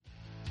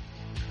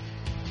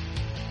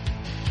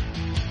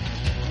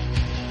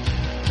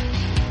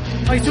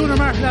I soon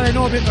remarked that I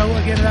know a bit about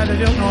again that I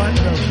don't know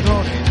anything about. No.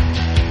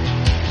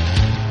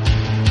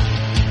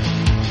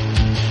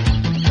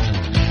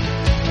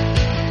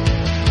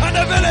 And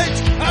the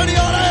Village are the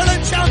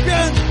All-Ireland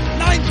champions,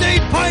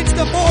 19 points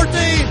to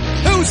 14.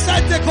 Who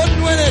said they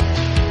couldn't win it?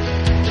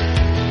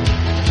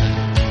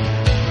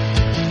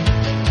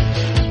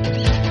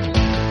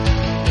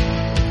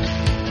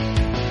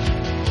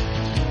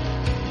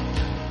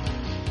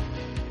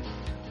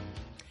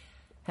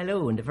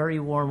 Hello and a very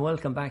warm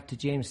welcome back to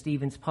James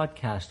Stephens'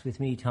 podcast with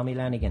me, Tommy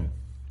Lanigan.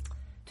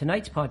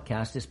 Tonight's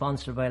podcast is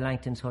sponsored by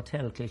Langton's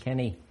Hotel,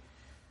 Kilkenny.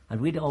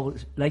 And we'd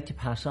always like to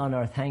pass on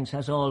our thanks,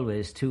 as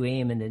always, to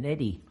Eamon and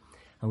Eddie.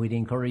 And we'd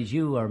encourage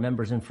you, our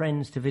members and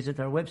friends, to visit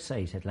their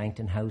website at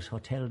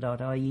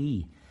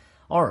langtonhousehotel.ie.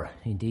 Or,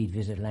 indeed,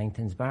 visit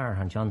Langton's Bar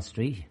on John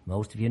Street.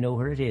 Most of you know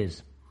where it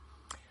is.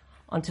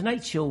 On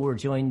tonight's show, we're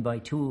joined by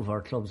two of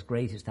our club's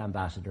greatest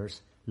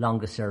ambassadors,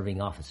 longest-serving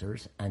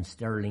officers and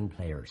sterling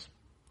players.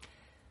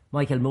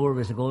 Michael Moore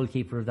was a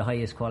goalkeeper of the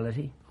highest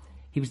quality.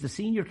 He was the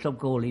senior club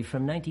goalie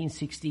from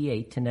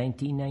 1968 to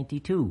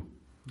 1992.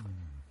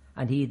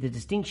 And he had the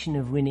distinction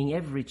of winning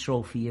every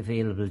trophy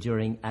available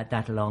during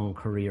that long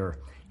career,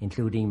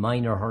 including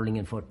minor hurling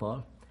and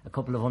football, a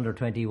couple of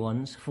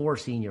under-21s, 4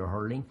 senior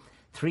hurling,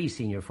 3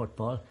 senior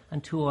football,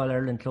 and 2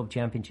 All-Ireland club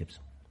championships.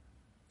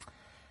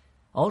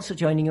 Also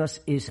joining us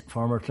is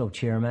former club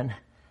chairman,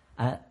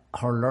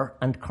 hurler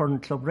and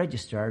current club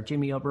registrar,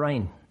 Jimmy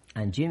O'Brien.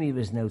 And Jimmy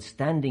was an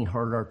outstanding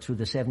hurler through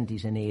the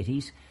 70s and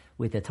 80s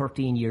with a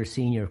 13-year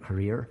senior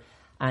career,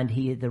 and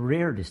he had the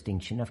rare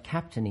distinction of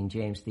captaining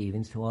James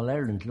Stephens to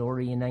All-Ireland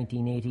glory in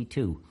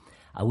 1982,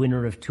 a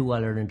winner of 2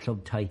 All-Ireland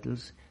club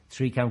titles,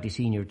 3 county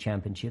senior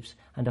championships,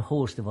 and a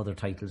host of other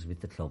titles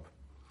with the club.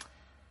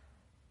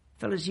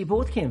 Fellas, you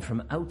both came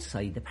from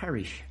outside the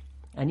parish,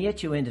 and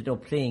yet you ended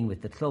up playing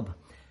with the club,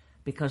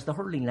 because the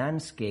hurling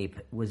landscape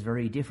was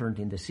very different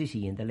in the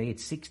city in the late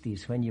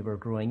 60s when you were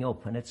growing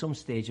up, and at some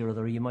stage or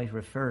other you might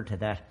refer to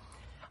that.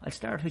 I'll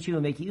start with you,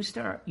 Mick. You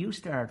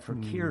start for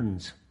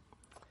Kieran's,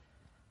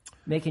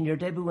 making your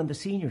debut on the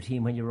senior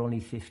team when you were only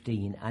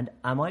 15. And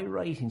am I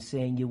right in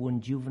saying you won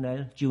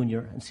juvenile,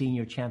 junior and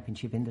senior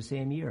championship in the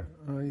same year?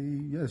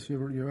 Yes,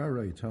 you are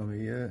right,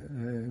 Tommy. Yeah.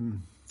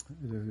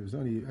 It was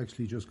only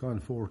actually just gone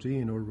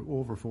 14 or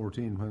over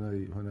 14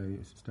 when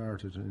I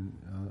started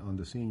on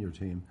the senior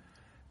team.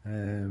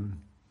 And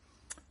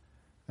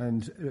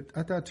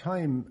at that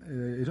time,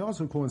 it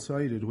also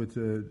coincided with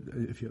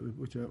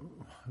which I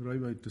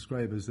might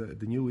describe as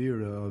the new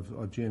era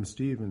of James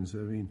Stephens. I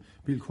mean,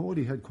 Bill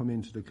Cody had come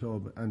into the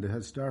club and they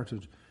had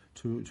started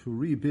to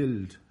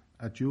rebuild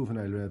at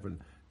juvenile level.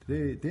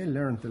 They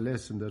learned the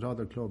lesson that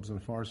other clubs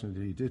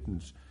unfortunately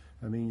didn't.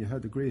 I mean, you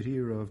had the great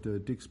era of the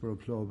Dixborough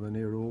Club and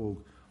Éire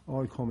Óg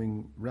all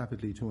coming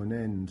rapidly to an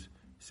end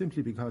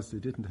simply because they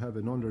didn't have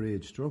an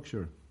underage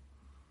structure.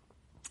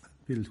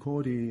 Bill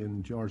Cody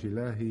and Georgie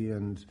Leahy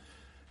and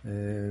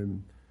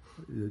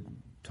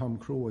Tom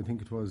Crowe, I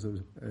think it was,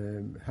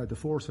 had the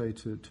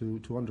foresight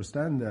to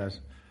understand that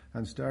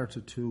and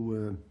started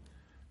to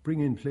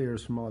bring in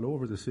players from all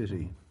over the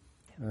city.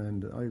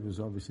 And I was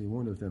obviously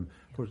one of them.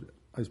 But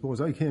I suppose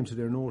I came to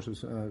their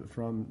notice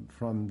from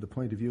the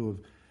point of view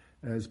of,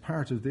 as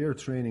part of their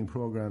training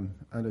programme,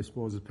 and I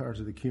suppose as part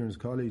of the Kieran's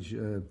College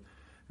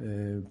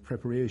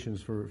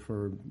preparations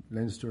for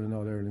Leinster and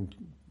All-Ireland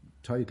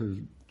title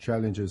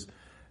challenges,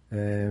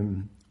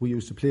 we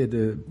used to play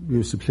the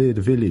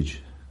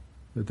village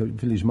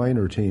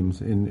minor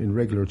teams in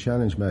regular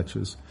challenge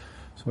matches.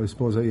 So I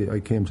suppose I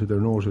came to their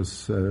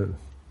notice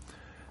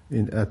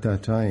at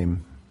that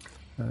time,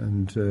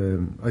 and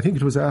I think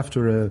it was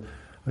after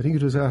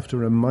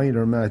a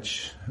minor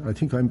match. I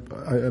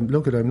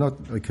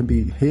can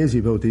be hazy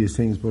about these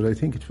things, but I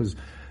think it was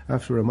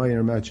after a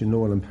minor match in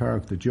Nolan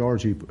Park that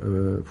Georgie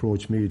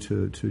approached me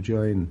to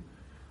join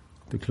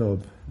the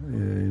club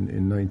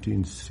in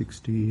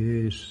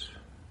 1968.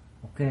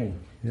 Okay.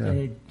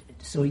 Yeah.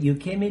 So you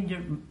came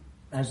in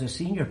as a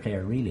senior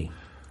player, really,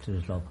 to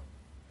the club?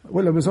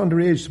 Well, I was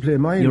underage to play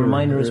minor. You were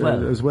minor as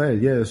well? As well,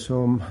 yes.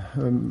 So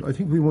I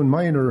think we won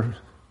minor,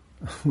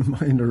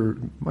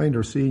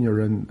 senior,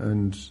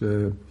 and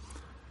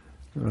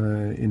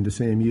in the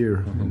same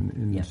year,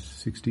 in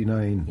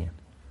 69.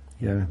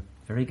 Yeah.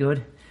 Very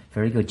good.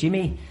 Very good.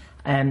 Jimmy,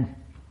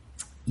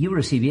 you were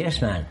a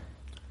CBS man.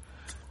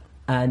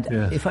 And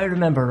yes. If I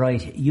remember right,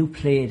 did you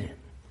play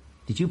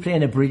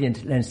in a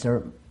brilliant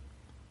Leinster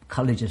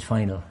colleges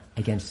final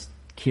against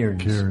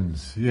Kieran's?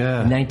 Kieran's,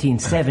 yeah. In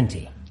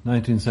 1970.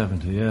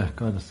 1970, yeah.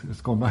 God,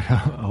 it's gone back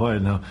a while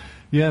now.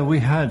 Yeah,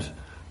 we actually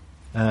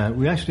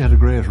had a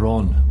great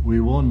run. We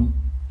won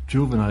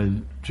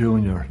juvenile,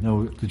 junior.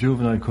 Now, the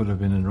juvenile could have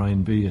been in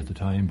Ryan B at the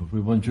time, but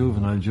we won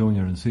juvenile,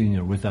 junior and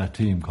senior with that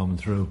team coming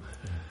through.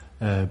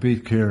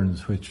 Beat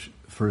Kieran's, which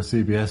for a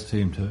CBS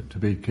team to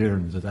beat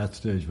Kieran's at that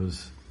stage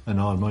was an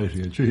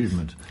almighty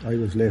achievement. I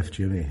was left,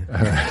 Jimmy.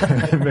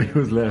 Mick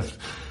was left.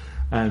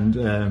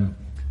 And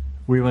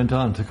we went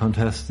on to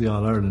contest the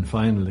All-Ireland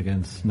final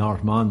against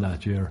North Mon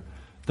that year.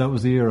 That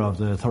was the year of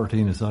the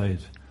 13 aside.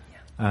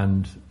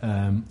 And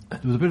there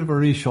was a bit of a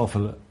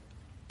reshuffle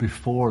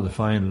before the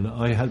final.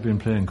 I had been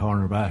playing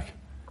cornerback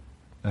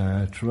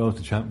throughout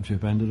the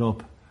championship, ended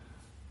up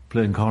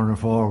playing corner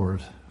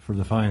forward for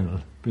the final,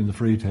 being the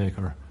free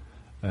taker.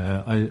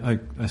 I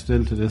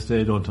still to this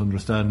day don't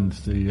understand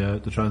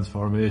the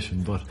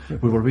transformation, but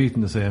we were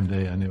beaten the same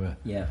day anyway.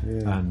 Yeah.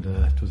 And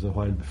it was a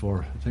while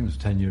before, I think it was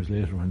 10 years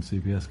later when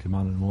CBS came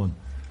on and won.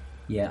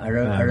 Yeah, I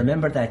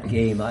remember that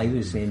game. I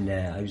was in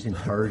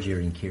third year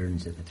in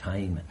Kieran's at the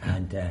time,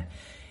 and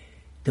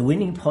the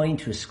winning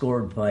point was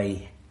scored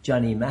by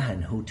Johnny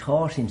Mahan, who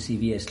taught in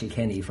CBS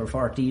Kilkenny for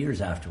 40 years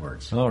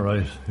afterwards. All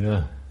right,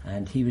 yeah.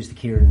 And he was the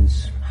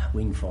Kieran's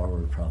wing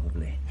forward,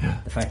 probably. Yeah,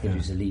 the fact that he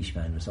was a Laois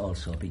man was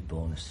also a big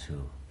bonus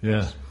too.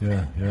 Yeah.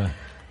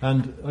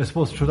 And I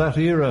suppose through that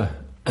era,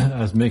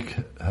 as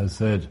Mick has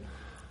said,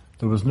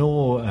 there was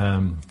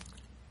no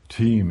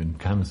team in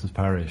Canices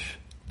Parish,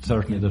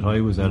 certainly that I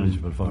was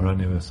eligible for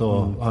anyway.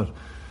 So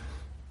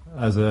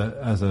as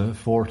a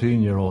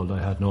 14-year-old, I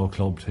had no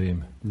club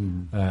team.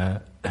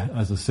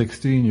 As a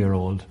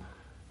 16-year-old,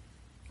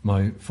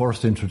 my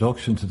first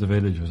introduction to the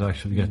village was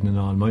actually getting an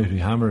almighty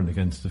hammering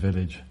against the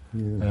village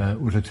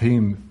with a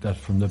team that,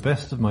 from the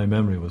best of my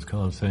memory, was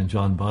called St.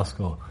 John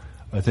Bosco.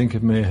 I think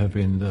it may have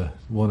been the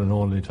one and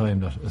only time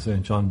that a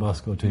St. John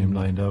Bosco team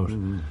lined out.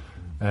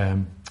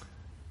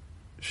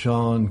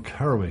 Sean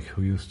Kerwick,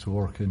 who used to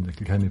work in the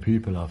Kilkenny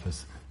People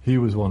office, he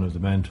was one of the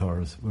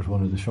mentors with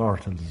one of the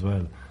Shortles as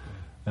well.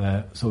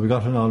 So we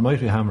got an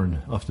almighty hammering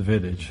off the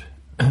village.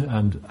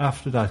 And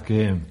after that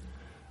game,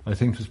 I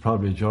think it was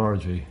probably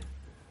Georgie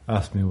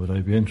asked me would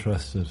I be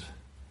interested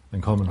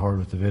in coming hurl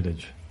with the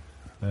village.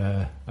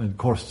 And of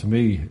course, to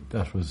me,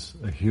 that was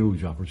a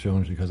huge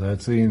opportunity because I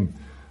had seen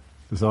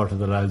the sort of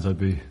the lads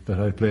that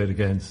I played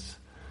against.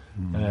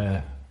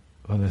 When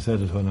I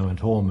said it when I went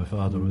home, my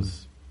father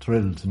was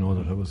thrilled to know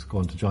that I was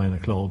going to join a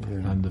club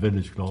and the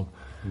village club.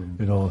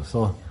 You know,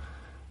 so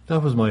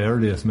that was my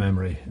earliest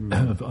memory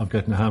of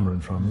getting a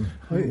hammering from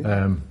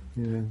him.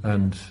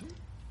 And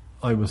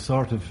I was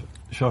sort of,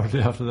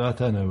 shortly after that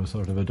then, I was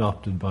sort of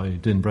adopted by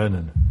Din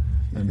Brennan.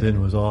 And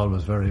Din was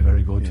always very,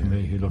 very good to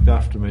me. He looked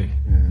after me.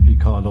 He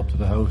called up to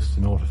the house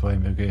to notify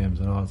me of games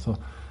and all. So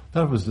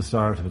that was the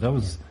start of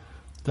it.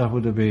 That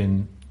would have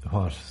been,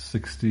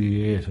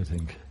 68, I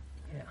think.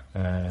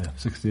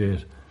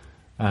 68.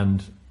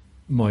 And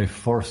my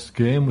first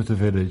game with the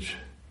village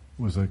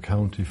was a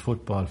county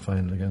football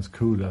final against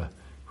Coola,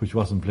 which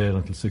wasn't played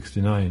until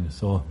 69.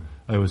 So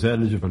I was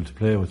eligible to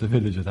play with the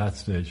village at that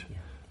stage.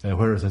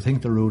 Whereas I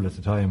think the rule at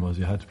the time was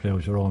you had to play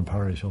with your own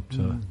parish up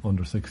to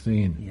under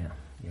 16.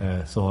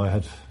 So I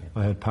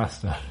had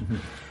passed that.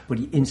 But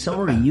in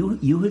summary,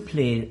 you had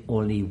played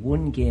only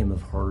one game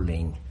of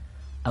hurling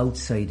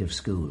outside of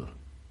school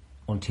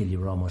until you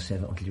were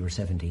until you were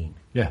 17.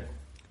 Yeah,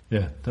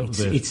 that was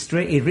it.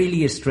 It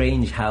really is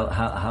strange how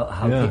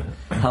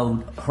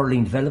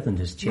hurling development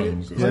has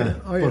changed.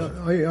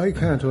 I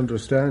can't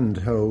understand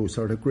how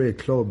sort of great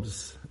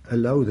clubs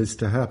allow this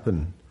to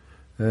happen,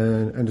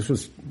 and it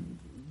was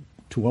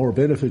to our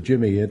benefit,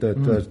 Jimmy,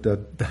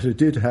 that it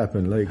did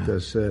happen, like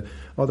that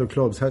other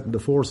clubs hadn't the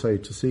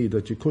foresight to see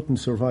that you couldn't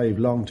survive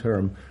long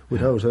term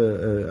without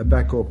a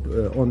backup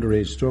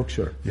underage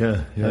structure.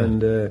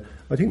 And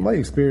I think my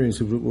experience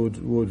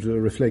would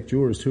reflect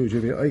yours too,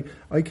 Jimmy. I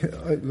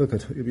look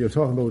at, if you're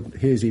talking about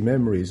hazy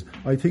memories,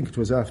 I think it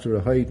was after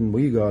a hiding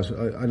we got,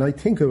 and I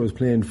think I was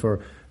playing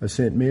for a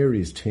St.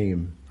 Mary's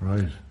team.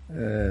 Right.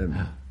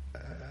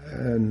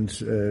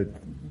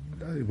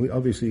 We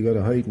obviously got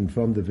a hiding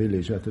from the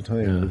village at the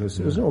time because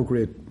there was no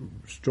great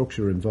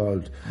structure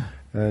involved,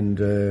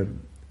 and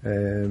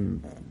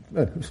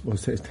I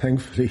suppose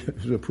thankfully I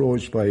was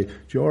approached by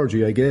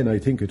Georgie again, I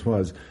think it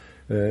was,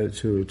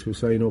 to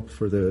sign up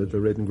for the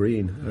Red and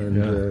Green,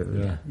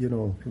 and you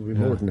know, we'd be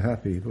more than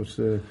happy.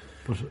 Where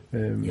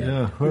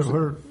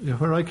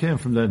I came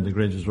from then, the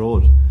Granges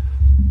Road,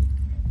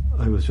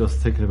 I was just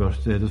thinking about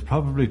it today. There's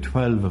probably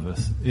 12 of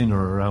us in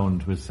or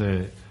around with,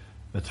 say,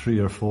 a 3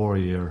 or 4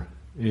 year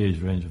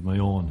age range of my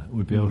own.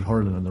 We'd be out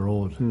hurling on the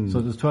road. So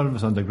there's 12 of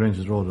us on the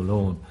Granges Road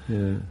alone.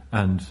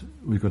 And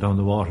we go down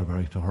the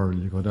Waterbury to hurl.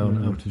 You go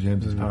down out to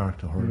James's Park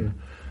to hurl.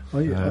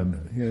 You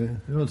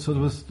know, so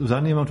there was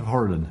any amount of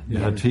hurling. You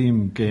had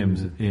team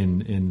games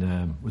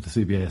in with the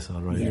CBS,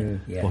 all right.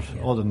 But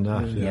other than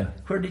that,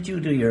 Where did you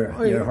do your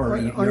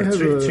hurling?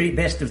 Your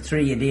best of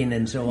three and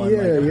and so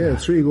on.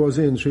 Three goes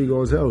in, three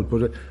goes out.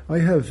 But I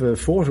have a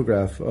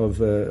photograph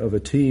of a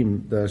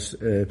team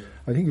that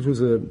I think it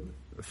was a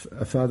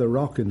Father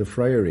Rock in the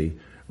Friary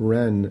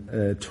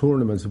ran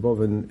tournaments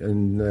above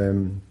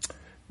in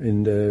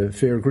the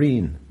Fair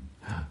Green,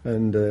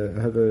 and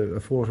I have a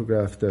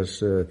photograph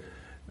that.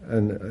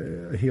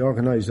 And he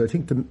organised, I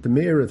think the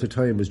mayor at the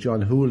time was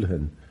John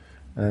Houlihan,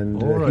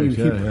 and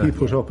he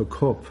put up a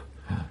cup,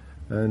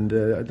 and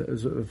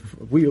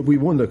we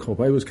won the cup.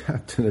 I was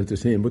captain of the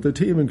team, but the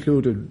team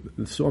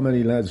included so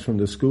many lads from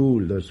the school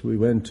that we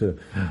went to,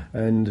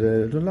 and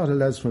a lot of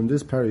lads from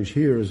this parish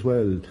here as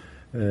well.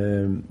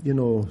 You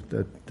know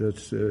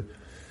that.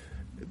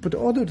 But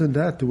other than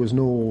that, there was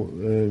no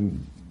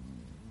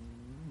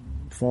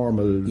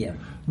formal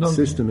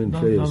system in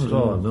place. Not at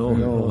all.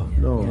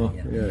 No.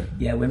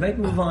 Yeah, we might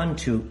move on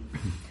to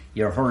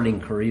your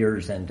hurling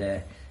careers,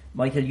 and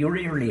Michael, your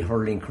early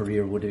hurling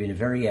career would have been a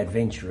very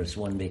adventurous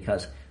one,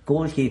 because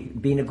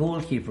being a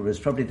goalkeeper was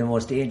probably the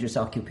most dangerous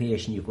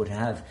occupation you could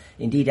have,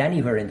 indeed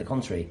anywhere in the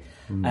country.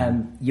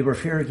 You were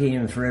fair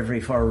game for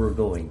every forward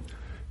going.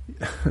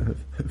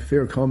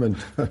 Fair comment,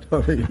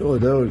 no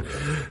doubt.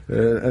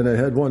 And I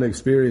had one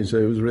experience. I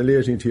was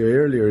relating to you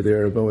earlier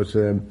there about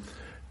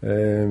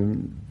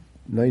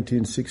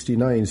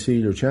 1969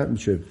 Senior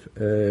Championship.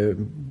 The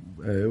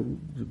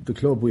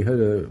club, we had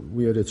a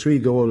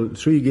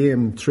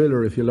 3-game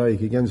thriller, if you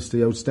like, against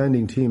the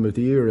outstanding team of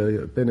the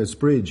year, Bennett's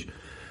Bridge.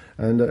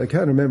 And I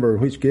can't remember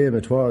which game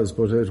it was,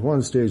 but at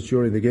one stage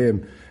during the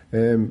game,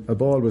 a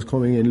ball was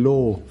coming in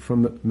low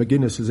from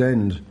McGuinness's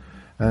end,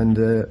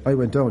 and I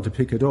went down to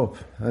pick it up.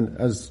 And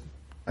as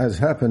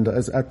happened,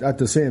 at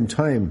the same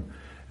time,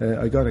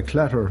 I got a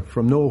clatter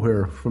from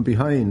nowhere, from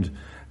behind.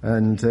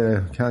 And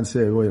can't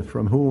say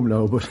from whom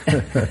now, but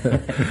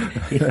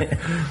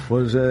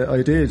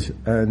I did.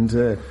 And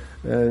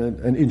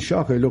in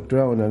shock, I looked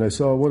around and I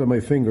saw one of my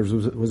fingers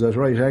was at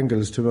right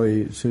angles to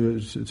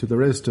the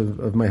rest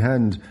of my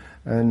hand.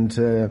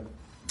 And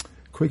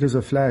quick as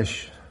a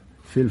flash,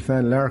 Phil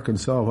Van Larkin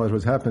saw what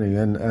was happening,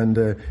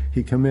 and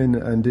he came in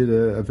and did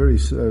a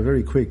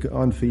very quick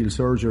on-field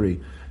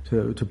surgery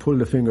to pull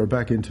the finger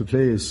back into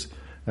place,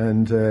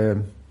 and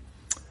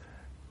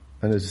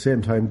at the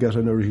same time get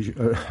a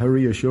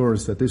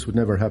reassurance that this would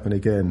never happen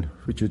again,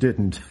 which it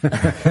didn't. It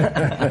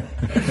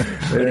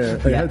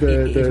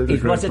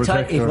was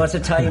a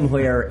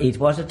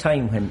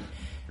time when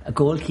a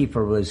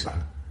goalkeeper was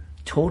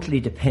totally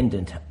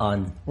dependent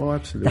on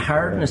the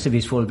hardness of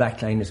his full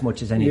back line as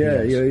much as anything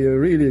else. Yeah,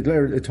 really,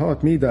 it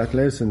taught me that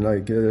lesson,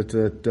 like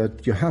that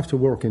you have to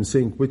work in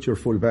sync with your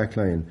full back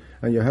line,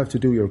 and you have to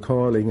do your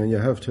calling, and you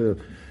have to,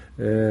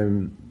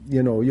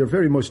 you're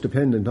very much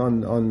dependent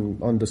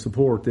on the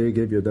support they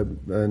give you,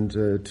 and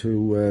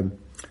to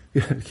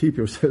keep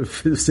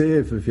yourself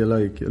safe, if you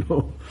like,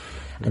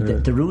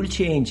 And the rule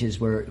changes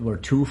were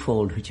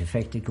twofold, which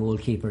affected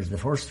goalkeepers. The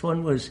first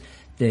one was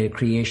the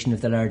creation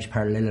of the large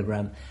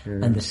parallelogram,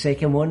 and the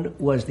second one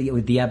was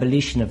the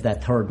abolition of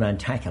that third man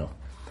tackle.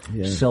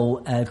 Yeah.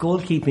 So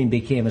goalkeeping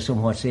became a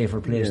somewhat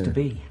safer place to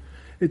be.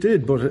 It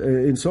did, but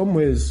in some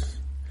ways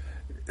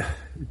it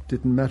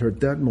didn't matter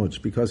that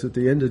much, because at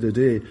the end of the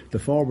day, the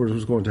forward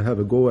was going to have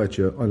a go at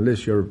you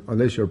unless your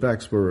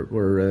backs were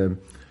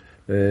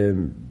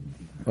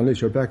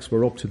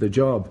up to the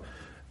job,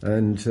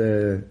 and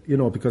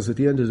because at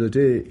the end of the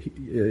day,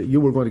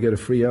 you were going to get a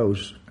free out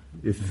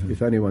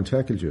if anyone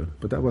tackled you,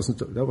 but that wasn't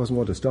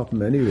going to stop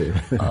them anyway.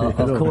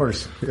 Of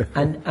course,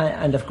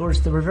 and of course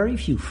there were very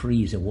few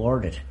frees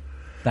awarded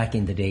back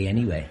in the day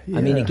anyway. Yeah.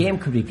 I mean, a game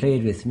could be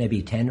played with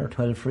maybe 10 or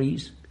 12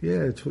 frees.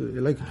 Yeah, it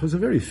was a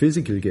very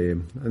physical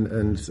game,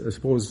 and I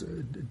suppose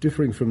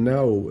differing from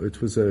now, there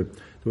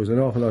was an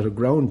awful lot of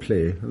ground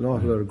play, an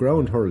awful lot of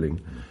ground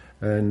hurling,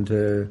 and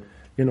there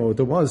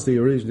was the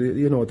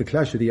original, the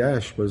Clash of the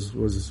Ash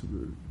was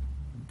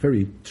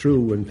very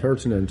true and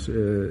pertinent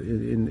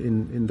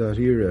in that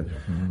era,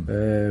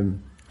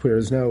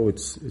 whereas now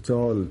it's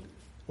all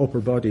upper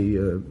body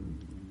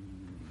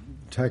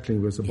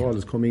tackling, whereas the ball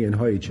is coming in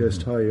high,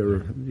 chest high,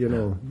 or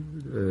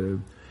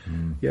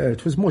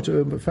it was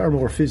far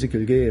more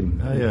physical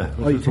game. It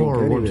was more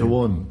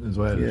 1-to-1 as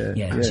well.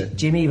 Yeah.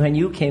 Jimmy, when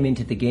you came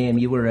into the game,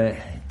 you were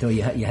though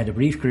you had a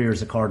brief career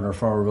as a corner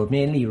forward, but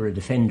mainly you were a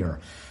defender.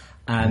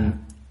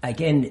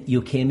 Again,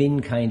 you came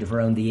in kind of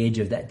around the age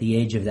of that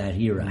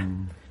era,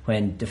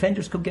 when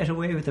defenders could get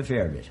away with a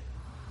fair bit.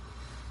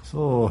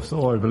 So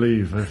I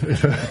believe.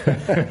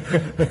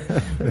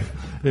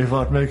 If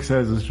what Mick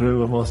says is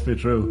true, it must be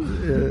true.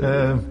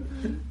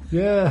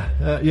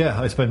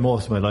 I spent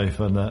most of my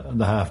life on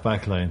the half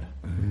back line,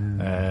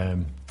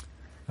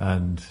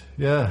 and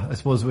I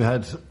suppose we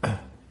had.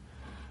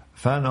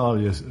 Fan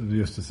always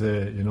used to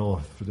say,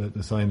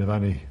 the sign of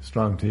any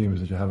strong team is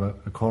that you have a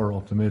core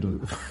up the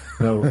middle.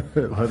 Now,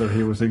 whether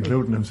he was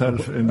including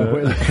himself in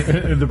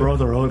the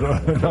brotherhood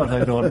or not,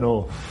 I don't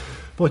know.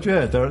 But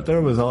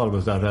there was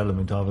always that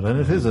element of it, and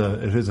it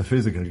is a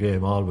physical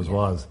game, always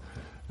was.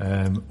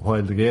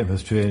 While the game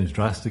has changed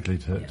drastically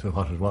to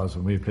what it was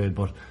when we played,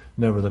 but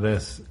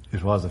nevertheless,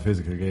 it was a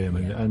physical game,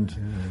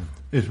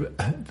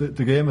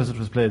 the game as it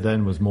was played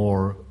then was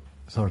more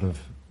sort of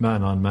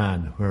man on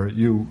man, where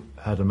you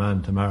had a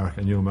man to mark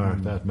and you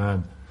marked that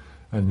man,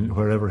 and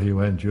wherever he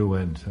went, you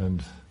went,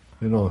 and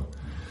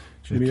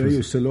Jimmy, I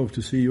used to love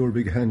to see your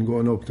big hand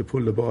going up to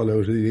pull the ball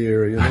out of the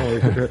air.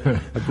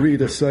 I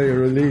breathe a sigh of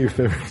relief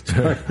every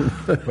time.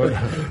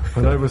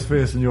 When I was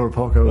facing your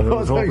puck, I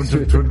was hoping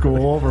it would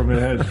go over my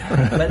head.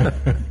 Well,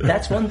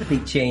 that's one of the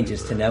big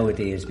changes to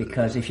nowadays,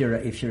 because if you're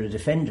a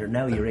defender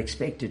now, you're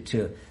expected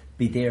to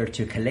be there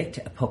to collect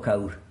a puck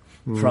out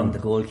from the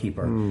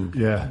goalkeeper.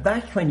 Yeah.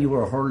 Back when you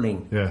were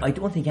hurling, Yeah. I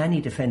don't think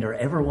any defender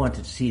ever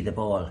wanted to see the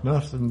ball.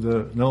 Not in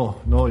the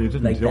no, you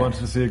didn't. Like you that. wanted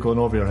to see it going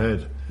over your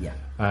head. Yeah.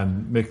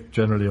 And Mick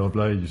generally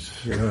obliged.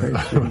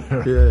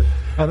 Yeah.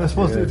 And I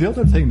suppose the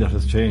other thing that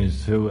has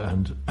changed too,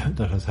 and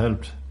that has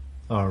helped,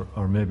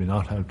 or maybe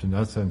not helped in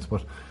that sense,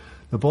 but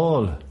the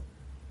ball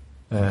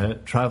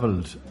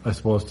travelled, I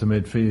suppose, to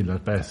midfield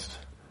at best.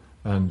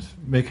 And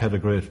Mick had a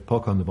great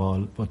puck on the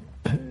ball, but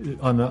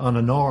on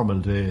a normal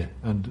day,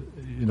 and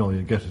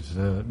you get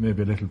it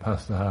maybe a little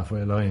past the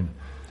halfway line.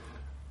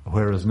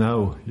 Whereas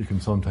now you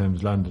can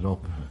sometimes land it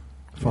up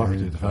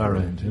 40 at the far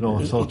end.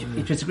 So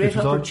it was a great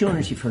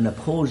opportunity for an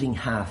opposing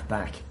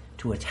half-back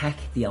to attack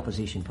the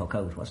opposition puck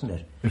out, wasn't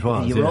it? It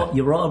was,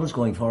 You were always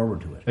going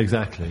forward to it.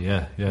 Exactly,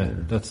 yeah.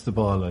 That's the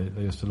ball. I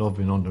used to love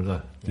being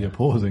under the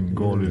opposing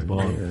goalie's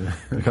ball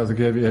because it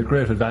gave you a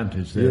great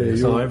advantage there. You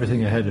saw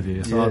everything ahead of you.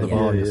 You saw the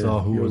ball, you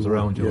saw who was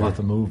around you, what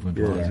the movement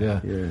was.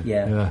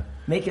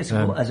 Make us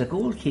as a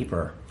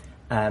goalkeeper,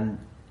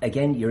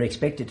 again, you're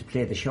expected to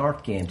play the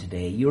short game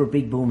today. Your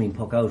big booming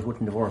puck out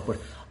wouldn't have worked, but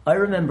I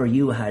remember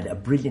you had a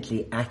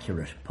brilliantly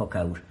accurate puck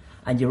out,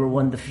 and you were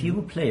one of the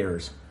few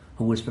players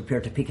who was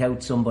prepared to pick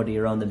out somebody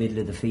around the middle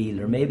of the field,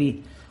 or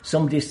maybe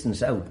some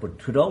distance out, but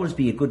it would always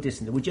be a good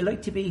distance. Would you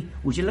like to be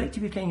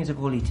playing as a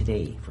goalie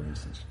today, for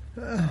instance?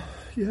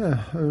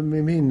 Yeah, I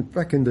mean,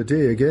 back in the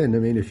day, again, I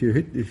mean,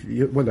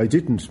 well, I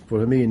didn't,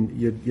 but I mean,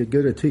 you'd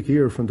get a tick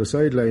ear from the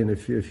sideline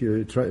if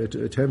you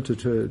attempted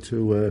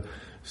to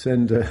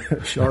send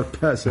a short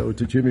pass out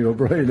to Jimmy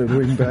O'Brien and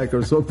wing back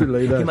or something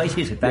like that. You might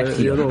hit it back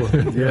to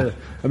you.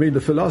 I mean,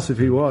 the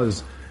philosophy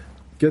was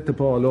get the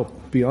ball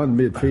up beyond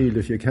midfield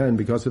if you can,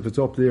 because if it's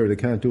up there, they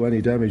can't do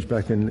any damage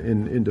back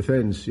in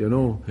defence,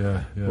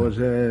 Yeah. But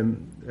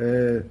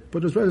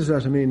as well as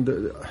that, I mean,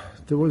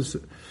 there was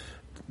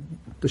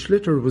the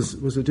Schlitter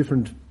was a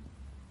different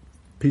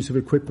piece of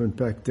equipment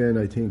back then,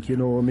 I think. I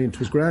mean, it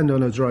was grand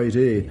on a dry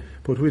day,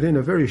 but within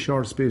a very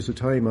short space of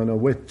time on a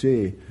wet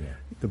day,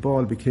 the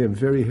ball became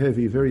very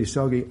heavy, very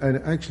soggy, and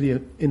actually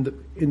in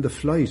the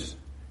flight,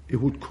 it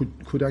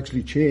could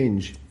actually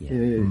change.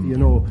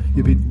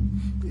 You'd be,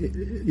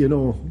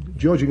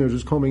 judging it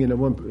as coming in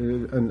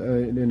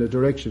in a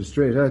direction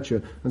straight at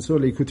you, and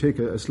suddenly it could take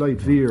a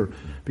slight veer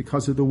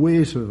because of the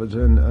weight of it,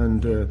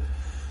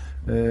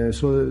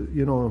 so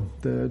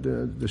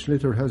the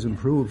Schlitter has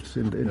improved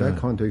in that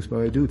context, but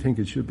I do think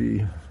it should be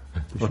an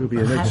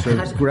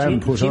extra gram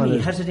put on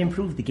it. Has it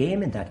improved the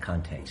game in that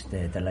context,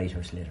 the lighter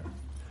Schlitter?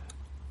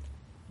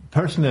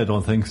 Personally, I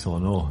don't think so.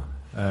 No.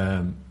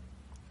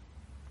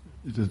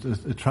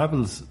 It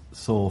travels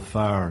so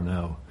far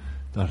now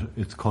that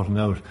it's cutting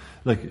out.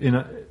 Like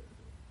when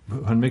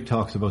Mick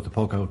talks about the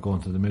puck out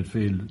going to the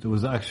midfield, there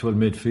was actual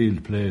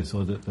midfield play,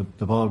 so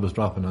the ball was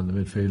dropping on the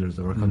midfielders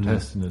that were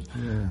contesting it.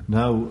 Yeah.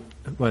 Now,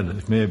 well,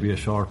 it may be a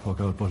short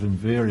puck out, but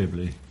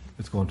invariably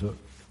it's going to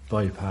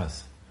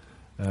bypass.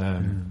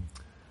 And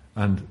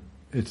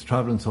it's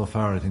travelling so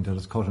far, I think, that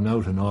it's cutting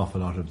out an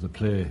awful lot of the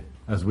play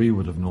as we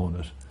would have known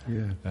it.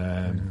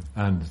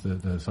 And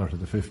the sort of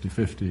the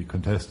 50-50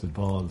 contested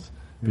balls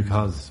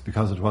because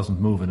it wasn't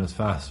moving as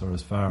fast or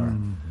as far.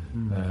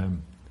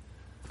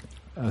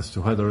 As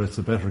to whether it's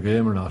a better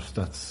game or not,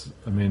 I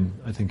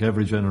think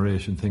every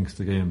generation thinks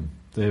the game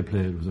they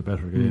played was a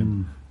better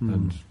game,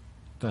 and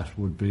that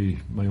would be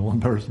my own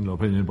personal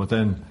opinion. But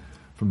then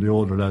from the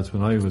older lads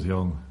when I was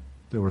young,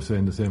 they were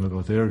saying the same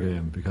about their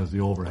game, because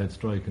the overhead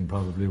striking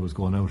probably was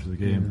going out of the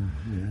game.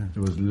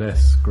 There was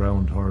less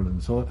ground hurling,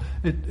 so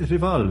it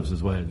evolves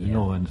as well, you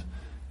know,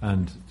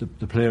 and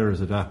the players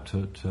adapt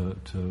to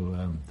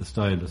the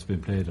style that's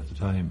been played at the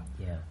time.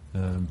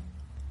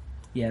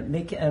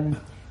 Mick,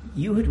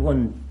 you had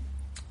one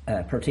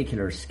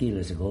particular skill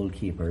as a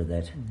goalkeeper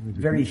that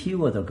very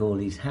few other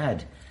goalies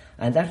had,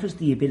 and that was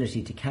the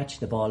ability to catch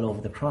the ball over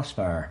the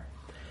crossbar.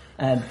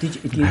 I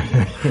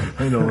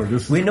know where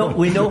this we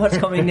know what's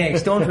coming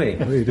next, don't we?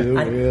 We do.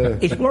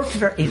 And it worked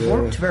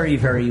very,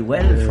 very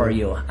well for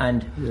you,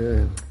 and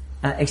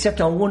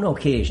except on one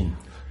occasion.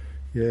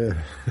 Yeah.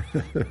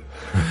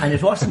 And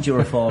it wasn't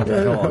your fault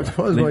at all. It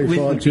was my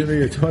fault, Jimmy.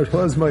 It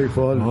was my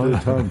fault,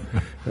 Tom.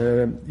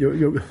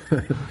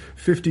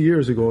 50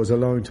 years ago is a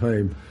long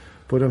time.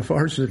 But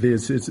unfortunately,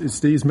 it's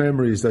these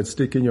memories that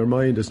stick in your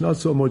mind. It's not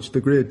so much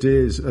the great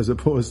days as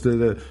opposed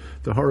to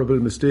the horrible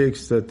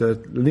mistakes that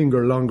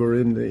linger longer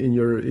in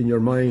your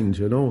mind.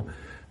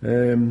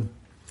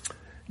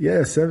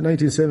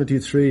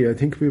 1973. I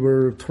think we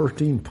were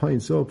 13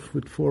 points up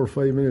with 4 or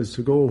 5 minutes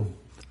to go,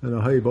 and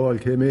a high ball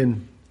came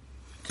in.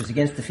 It was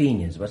against the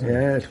Fenians, wasn't it?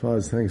 Yeah, it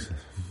was. Thanks.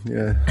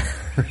 Yeah.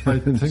 I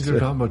think you're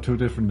talking about two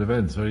different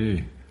events, are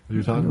you? Are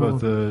you talking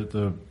about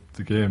the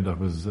game that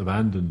was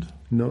abandoned?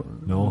 No.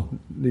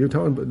 You're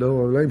talking about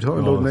I'm talking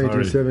about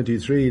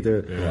 1973,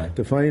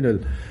 the final.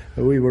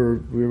 We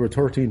were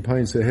 13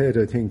 points ahead,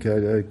 I think,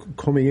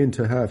 coming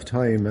into half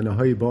time, and a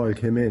high ball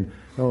came in.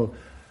 Now,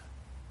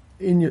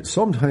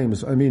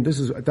 sometimes, I mean,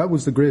 that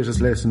was the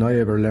greatest lesson I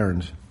ever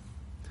learned.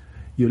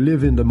 You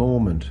live in the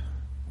moment,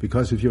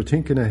 because if you're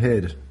thinking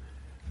ahead,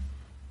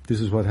 this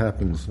is what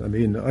happens. I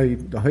mean,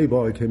 the high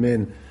ball came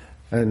in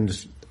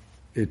and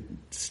it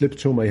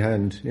slipped through my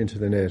hand into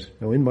the net.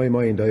 Now, in my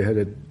mind, I had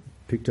it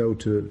picked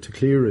out to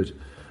clear it,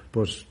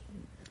 but,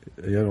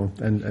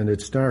 and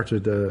it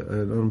started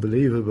an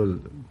unbelievable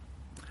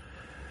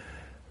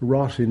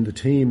rot in the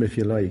team, if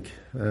you like,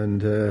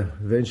 and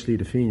eventually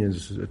the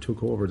Fenians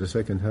took over the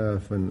second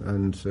half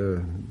and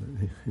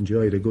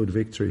enjoyed a good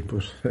victory.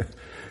 But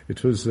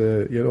it was,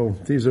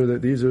 these are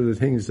the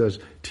things that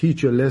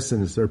teach you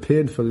lessons. They're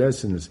painful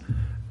lessons,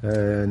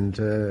 and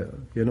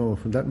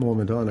from that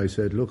moment on, I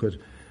said, look,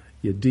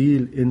 you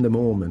deal in the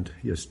moment.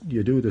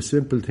 You do the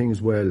simple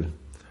things well,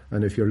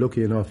 and if you're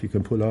lucky enough, you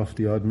can pull off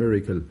the odd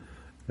miracle,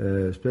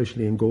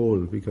 especially in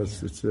goal,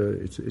 because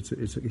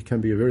it can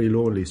be a very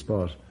lonely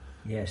spot.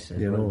 Yes,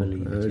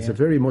 it's a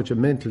very much a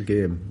mental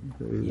game,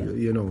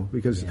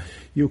 because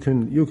you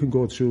can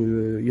go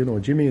through,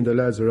 Jimmy and the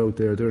lads are out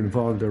there, they're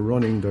involved, they're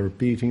running, they're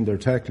beating, they're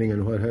tackling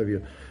and what have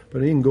you.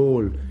 But in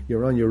goal,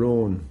 you're on your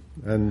own.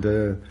 And,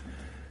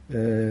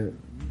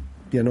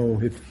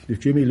 if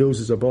Jimmy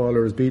loses a ball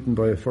or is beaten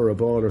for a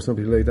ball or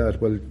something like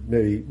that, well,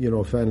 maybe,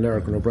 Fan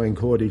Larkin or Brian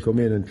Cody come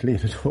in and clean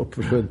it up.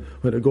 But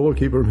when a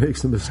goalkeeper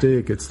makes a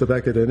mistake, it's the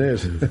back of the net.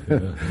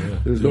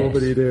 There's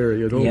nobody there,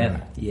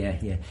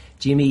 Yeah.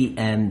 Jimmy,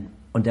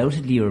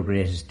 undoubtedly your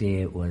greatest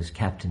day was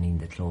captaining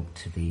the club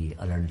to the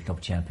All-Ireland Club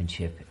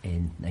Championship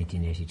in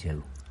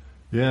 1982.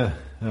 Yeah,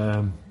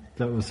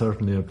 that was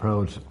certainly it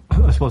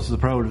was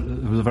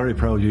a very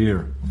proud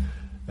year,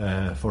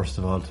 first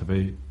of all, to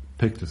be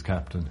picked as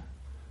captain.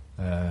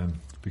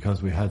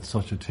 Because we had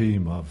such a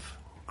team of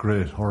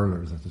great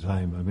hurlers at the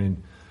time. I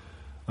mean,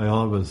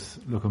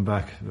 looking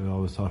back, I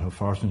always thought how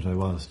fortunate I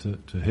was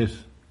to hit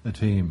a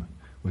team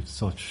with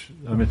such.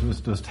 I mean, there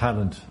was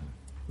talent.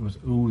 It was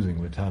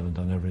oozing with talent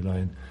on every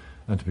line,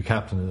 and to be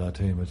captain of that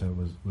team, I thought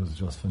was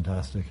just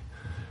fantastic.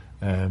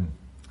 And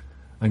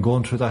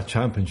going through that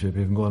championship,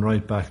 even going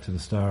right back to the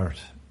start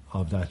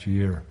of that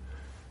year,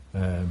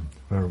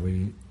 where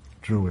we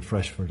drew with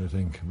Freshford, I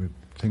think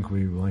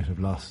we might have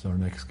lost our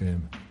next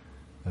game.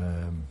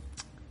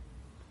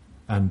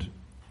 And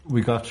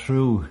we got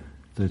through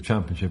the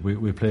championship.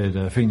 We played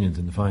Fenians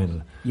in the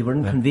final. You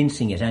weren't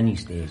convincing at any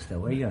stage, though,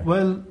 were you?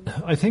 Well,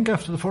 I think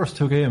after the first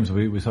two games,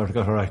 we sort of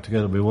got our act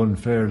together. We won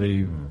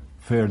fairly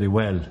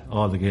well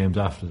all the games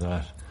after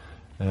that.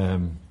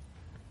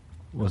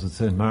 Was it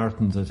St.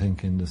 Martin's, I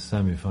think, in the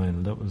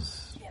semi-final? That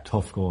was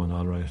tough going,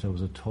 all right. That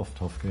was a tough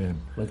game.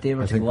 Well, they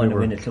were to go on to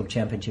win a club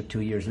championship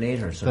 2 years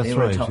later, so they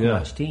were a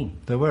top-notch team.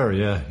 They were,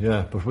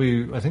 yeah. But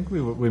I think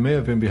we may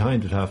have been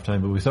behind at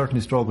half-time, but we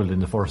certainly struggled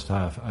in the first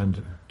half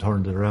and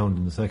turned it around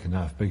in the second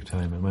half big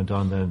time and went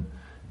on then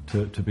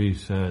to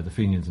beat the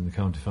Fenians in the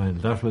county final.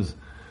 That was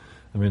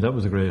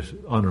a great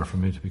honour for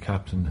me to be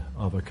captain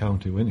of a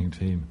county winning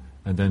team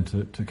and then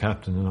to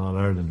captain an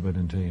All-Ireland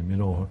winning team,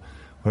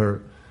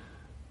 where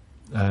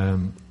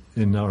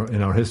in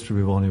our history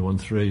we've only won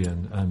 3,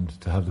 and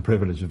to have the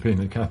privilege of being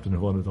the captain of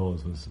one of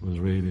those was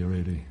really,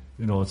 really,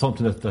 it's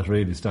something that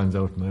really stands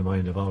out in my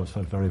mind. I've always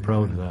felt very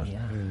proud of that.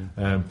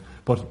 Yeah.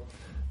 But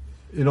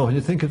when you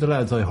think of the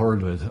lads I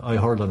hurled with, I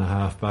hurled on a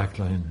half back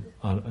line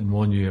in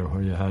 1 year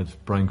where you had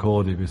Brian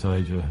Cody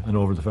beside you, and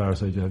over the far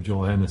side you have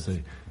Joe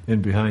Hennessy,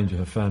 in behind you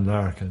have Fan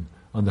Larkin,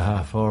 on the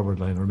half forward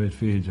line or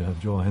midfield you have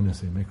Joe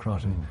Hennessy, Mick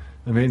Crotty.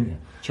 I mean,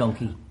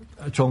 Chunky.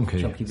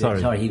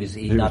 Sorry, he's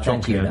not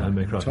Chunky that and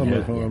Mick Crotty. Tom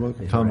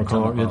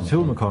McCormick. You had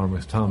two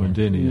McCormicks, Tom and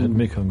Denny. You had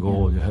Mick on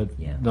goal. You had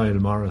Niall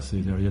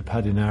Morrissey there. You had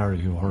Paddy Nari,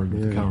 who hurled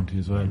with the county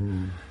as well.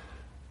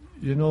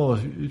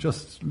 You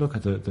just look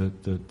at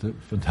the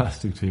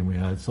fantastic team we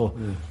had. So,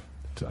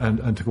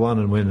 and to go on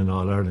and win an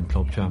All-Ireland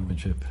Club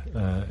Championship,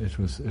 it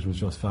was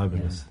just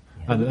fabulous.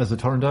 And as it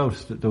turned out,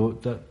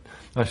 that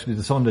actually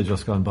the Sunday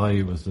just gone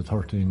by was the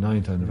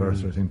 39th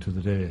anniversary, I think, to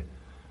the day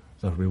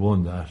that we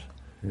won that.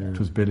 It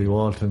was Billy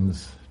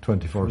Walton's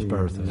 21st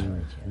birthday,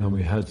 and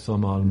we had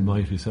some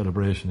almighty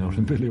celebration out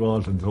in Billy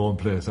Walton's home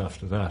place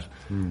after that.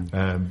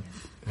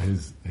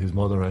 His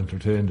mother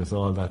entertained us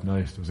all that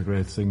night. There was a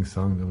great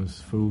sing-song, there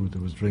was food,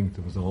 there was drink,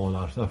 there was a whole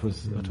lot. It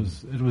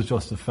was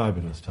just a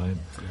fabulous time.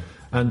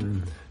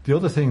 And the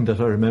other thing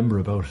that I remember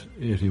about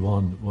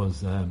 81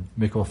 was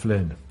Mick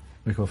O'Flynn.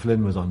 Mick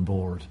O'Flynn was on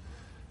board.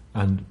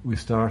 And we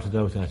started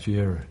out that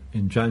year,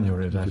 in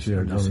January of that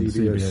year, down in the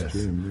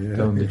CBS,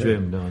 down the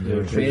gym down there.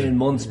 We were training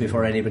months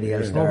before anybody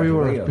else started. We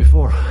were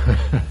before.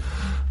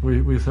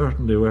 we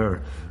certainly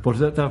were. But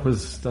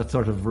that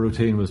sort of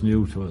routine was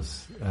new to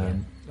us.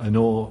 I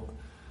know,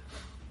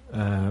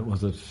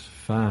 was it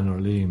Fan or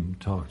Liam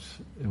talked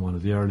in one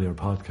of the earlier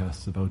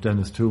podcasts about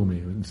Dennis Toomey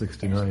in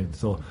 '69. Yes.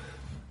 So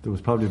there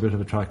was probably a bit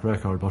of a track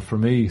record. But for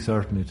me,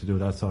 certainly to do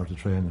that sort of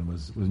training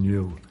was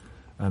new.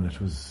 And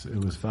it was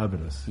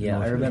fabulous. Yeah,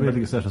 I remember. It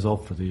really set us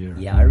up for the year.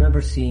 Yeah, I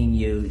remember seeing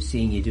you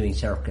doing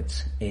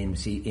circuits in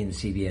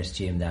CBS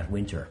gym that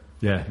winter.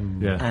 Yeah.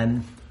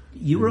 And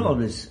you were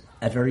always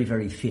a very,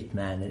 very fit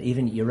man, and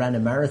even you ran a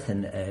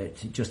marathon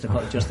just a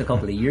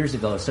couple of years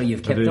ago. So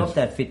you've kept up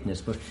that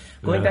fitness. But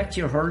going back to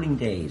your hurling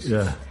days,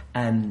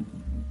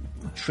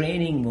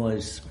 training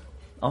was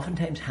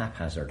oftentimes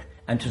haphazard,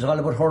 and it was all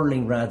about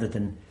hurling rather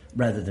than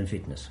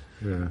fitness.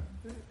 Yeah.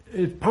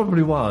 It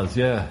probably was,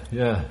 yeah.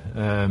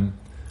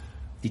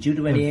 Did you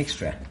do any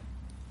extra?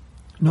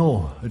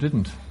 No, I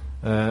didn't.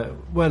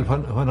 Well,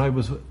 when I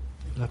was,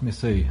 let me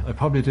see, I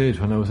probably did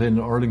when I was in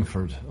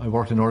Urlingford. I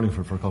worked in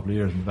Urlingford for a couple of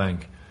years in the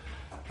bank,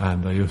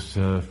 and I used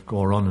to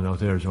go running out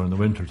there during the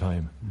winter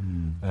time,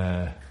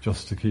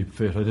 just to keep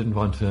fit. I didn't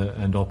want to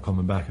end up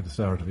coming back at the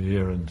start of the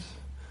year and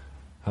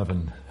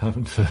having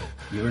to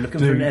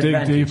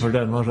dig deeper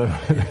than what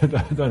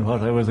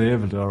I was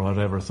able to or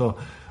whatever. So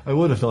I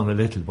would have done a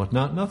little, but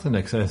nothing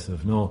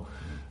excessive. No,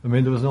 I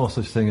mean there was no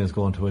such thing as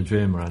going to a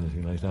gym or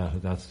anything like that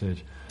at that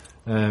stage.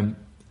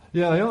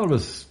 I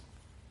always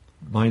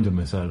minded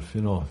myself,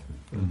 you know.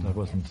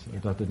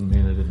 That didn't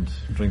mean I didn't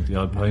drink the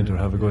odd pint or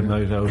have a good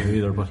night out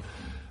either, but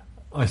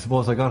I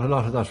suppose I got a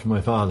lot of that from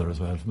my father as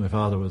well. My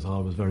father was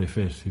always very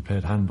fit. He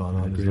played handball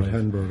all his life.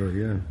 Handballer,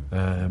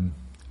 yeah.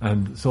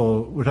 And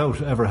so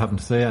without ever having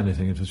to say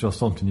anything, it was just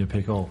something you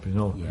pick up, you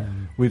know. Yeah.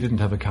 We didn't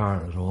have a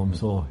car at home,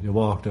 so you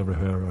walked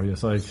everywhere or you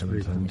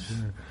cycled.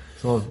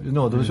 So, you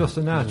know, there was just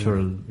a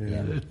natural...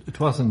 Yeah. It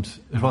wasn't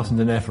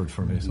an effort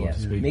for me, so to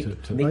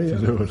speak, to do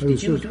it.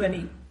 Did you do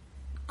any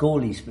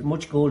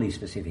much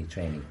goalie-specific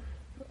training?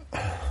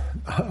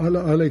 I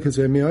like to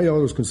say, I mean, I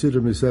always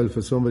consider myself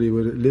as somebody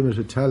with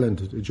limited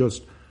talent.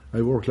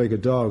 I worked like a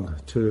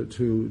dog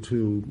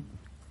to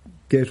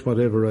get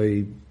whatever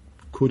I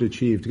could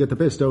achieve, to get the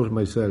best out of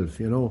myself,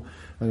 you know.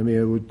 And I mean,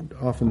 I would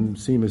often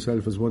see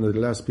myself as one of the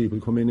last people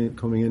coming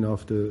in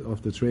off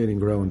the training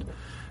ground.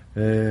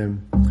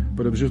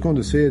 But I was just going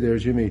to say there,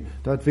 Jimmy,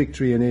 that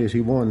victory in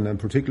 81, and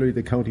particularly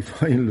the county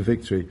final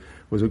victory,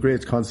 was a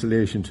great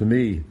consolation to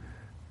me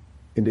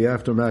in the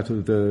aftermath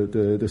of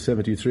the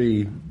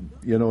 73,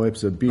 you know,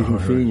 episode beating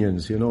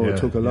Fenians. You know, it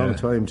took a long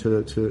time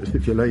to,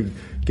 if you like,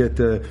 get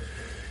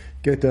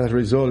that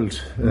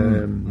result,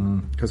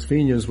 because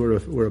Fenians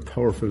were a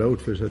powerful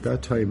outfit at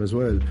that time as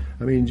well.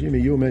 I mean,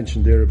 Jimmy, you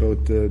mentioned there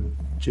about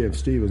James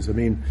Stephens. I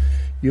mean,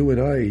 you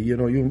and I, you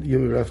know, you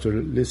were after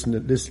listing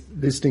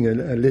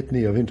a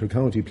litany of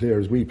inter-county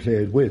players we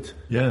played with.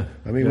 Yeah.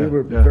 I mean, we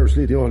were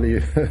virtually the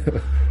only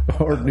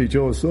ordinary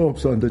Joe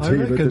Soaps on the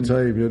team at the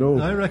time, you know.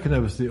 I reckon I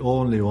was the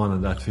only one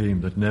on that team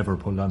that never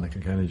pulled on the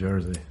Kilkenny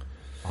jersey.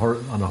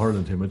 On a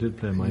hurling team, I did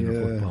play minor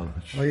football.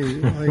 I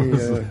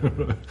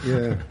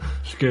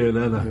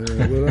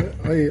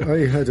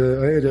had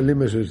a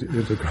limited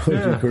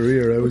inter-county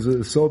career. I was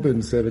a sub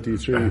in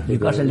 73. You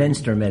got a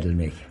Leinster medal,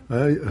 Mick.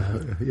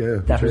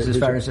 That was as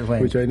far as it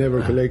went. Which I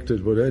never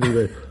collected, but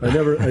anyway, I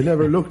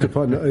never looked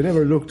upon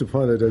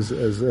it as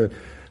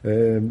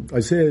I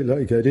say,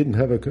 like, I didn't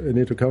have an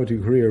inter-county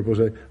career,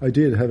 but I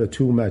did have a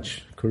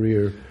 2-match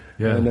career.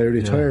 And I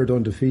retired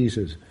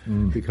undefeated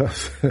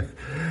because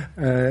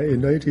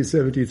in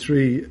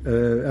 1973,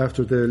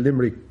 after the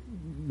Limerick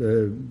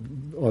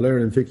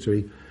All-Ireland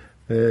victory,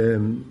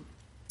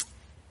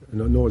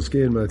 Noel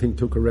Scanlon, I think,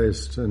 took a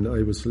rest, and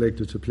I was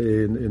selected to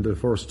play in the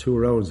first 2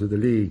 rounds of the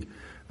league.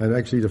 And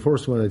actually the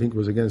first one, I think,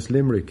 was against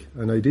Limerick,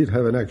 and I did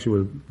have an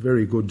actual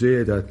very good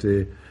day that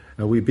day,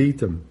 and we beat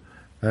them.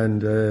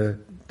 And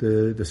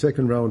the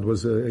second round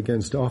was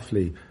against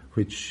Offaly,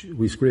 which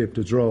we scraped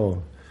a draw.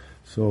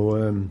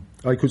 So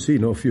I could see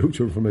no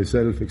future for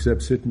myself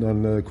except sitting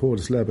on a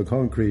cold slab of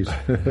concrete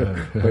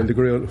while the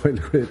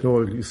great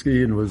Noel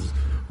Skean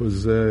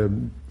was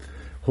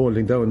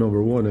holding down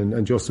number 1,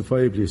 and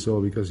justifiably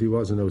so, because he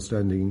was an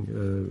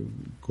outstanding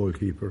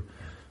goalkeeper.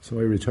 So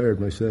I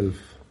retired myself.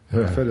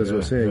 Fellas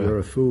were saying, you're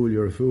a fool,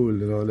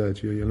 and all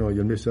that. You know,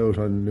 you'll miss out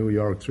on New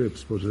York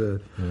trips. But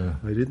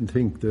I didn't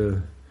think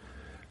the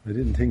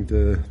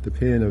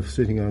pain of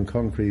sitting on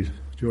concrete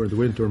during the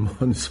winter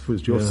months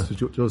was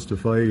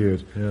justify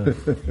it.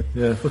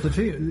 But the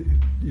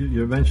team,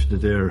 you mentioned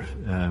it there,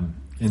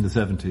 in the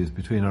 70s,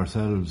 between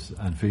ourselves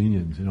and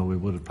Fenians, you know, we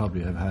would have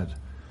probably have had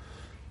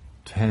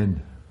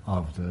 10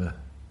 of the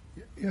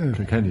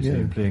Kilkenny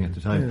team playing at the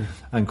time.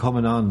 And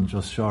coming on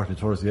just shortly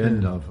towards the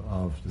end of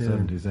the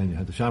 70s, then you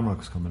had the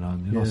Shamrocks coming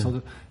on, you know,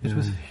 so it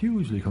was a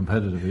hugely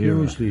competitive era.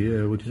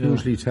 With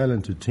hugely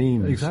talented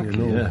teams. Exactly,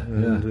 you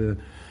know,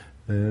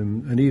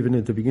 and even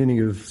at the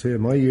beginning of, say,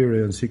 my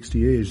era in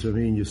 68, I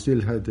mean, you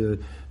still had the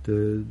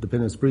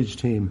Bennett's Bridge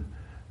team,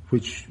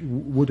 which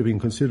would have been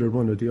considered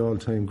one of the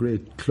all-time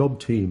great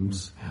club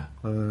teams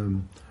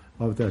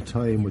of that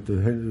time, with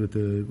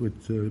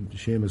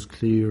Seamus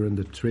Clear and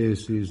the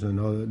Tracys and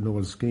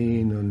Noel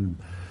Skean and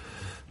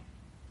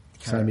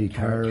Sammy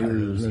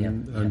Carroll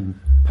and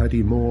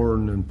Paddy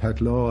Moran and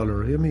Pat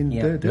Lawler. I mean,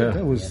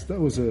 that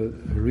was a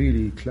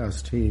really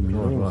class team. You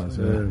know? It was,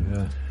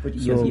 But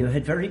you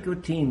had very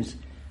good teams.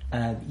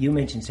 You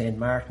mentioned St.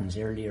 Martin's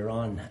earlier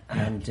on,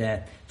 and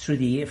through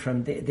the year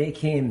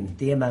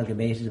they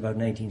amalgamated about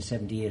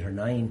 1978 or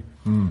 9,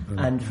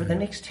 and for the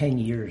next 10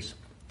 years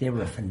they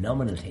were a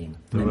phenomenal team.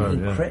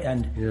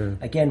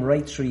 Again,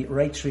 right through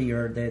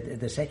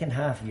the second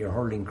half of your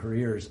hurling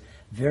careers,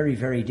 very,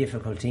 very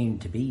difficult team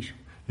to beat.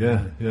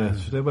 Yeah.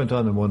 So they went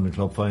on and won the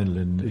club final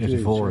in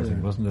 '84, I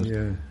think, wasn't it?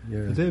 Yeah.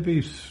 Did they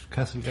beat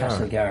Castlegar?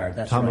 Castlegar,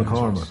 that's Tom right.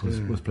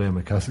 McCormack was playing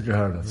with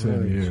Castlegar that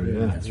same year.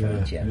 Yeah. That's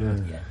right.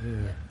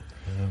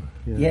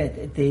 Yeah.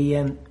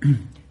 The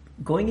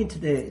going into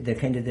the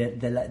kind of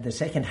the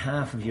second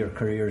half of your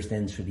careers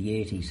then through the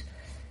 80s,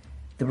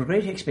 there were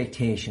great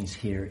expectations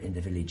here in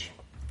the village,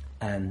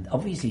 and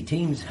obviously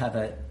teams have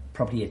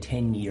probably a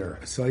 10-year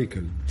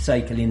cycle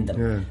in them.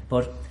 Yeah.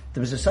 But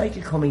there was a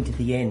cycle coming to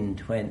the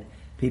end when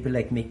people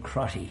like Mick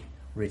Crotty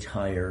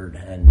retired,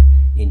 and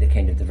in the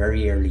kind of the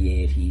very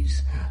early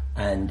 80s,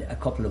 and a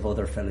couple of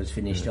other fellas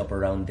finished up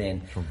around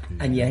then. Chunky.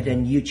 And you had a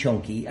new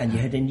Chunky, and you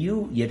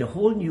had a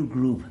whole new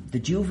group. The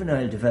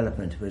juvenile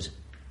development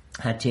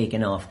had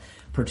taken off,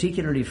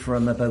 particularly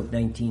from about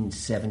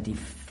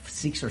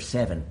 1976 or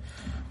 7,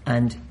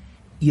 and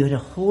you had a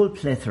whole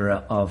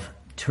plethora of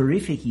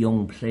terrific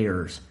young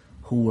players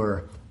who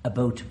were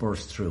about to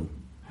burst through.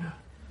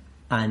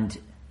 And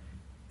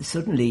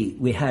suddenly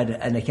we had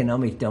an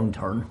economic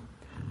downturn,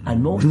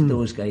 and most of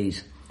those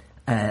guys,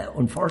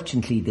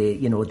 unfortunately, they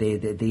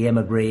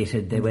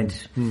emigrated. They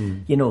went,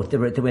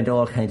 they went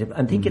all kinds of.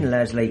 I'm thinking of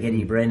lads like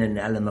Eddie Brennan,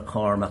 Alan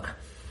McCormack,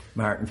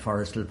 Martin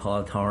Forrestal,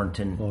 Paul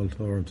Thornton,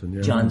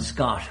 yeah. John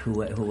Scott, who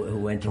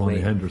went Tony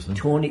away, Henderson.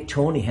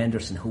 Tony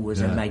Henderson, who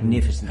was a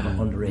magnificent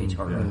underage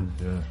hurler,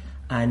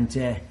 and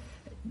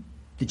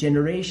the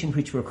generation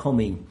which were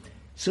coming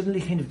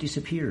suddenly kind of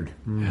disappeared.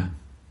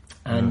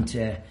 And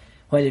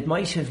while it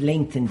might have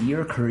lengthened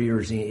your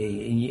careers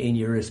in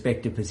your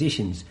respective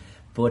positions,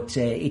 but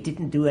it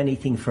didn't do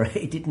anything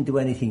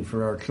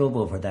for our club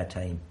over that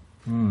time.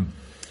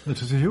 It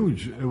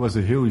was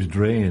a huge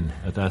drain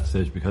at that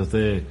stage, because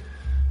they,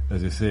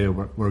 as you say,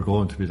 were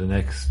going to be the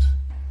next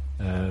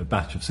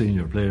batch of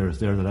senior players.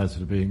 They're the lads that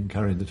have been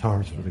carrying the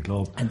torch for the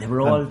club, and they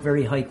were all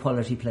very high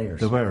quality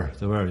players. They were.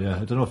 Yeah,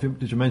 I don't know if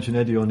did you mention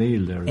Eddie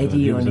O'Neill there?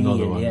 Eddie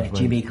O'Neill,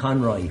 Jimmy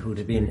Conroy, who'd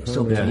have been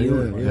sub to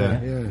you. Yeah.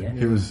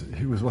 He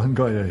was one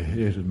guy I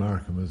hated.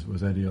 Markham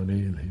was Eddie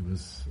O'Neill. He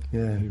was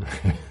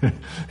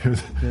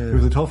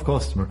a tough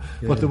customer,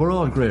 but they were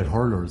all great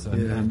hurlers,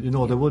 and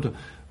they would.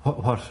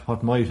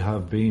 What might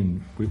have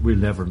been, we'll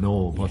never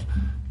know, but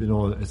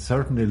it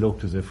certainly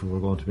looked as if we were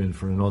going to be in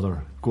for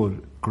another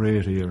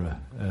great era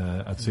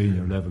at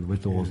senior level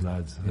with those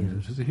lads, and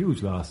it was a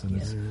huge loss.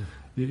 And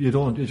you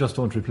just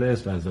don't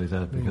replace lads like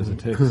that, because it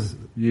takes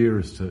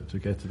years to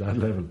get to that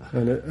level.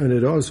 And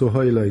it also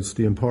highlights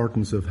the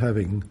importance of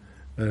having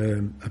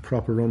a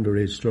proper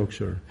underage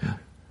structure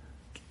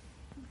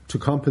to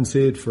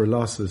compensate for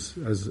losses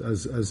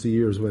as the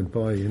years went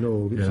by.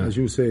 As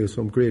you say,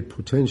 some great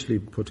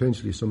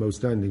potentially some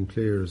outstanding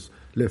players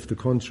left the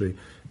country.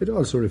 It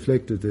also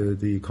reflected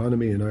the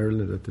economy in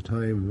Ireland at the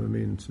time. I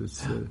mean,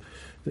 it's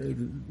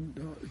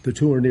the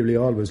two are nearly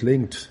always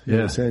linked in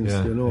a sense.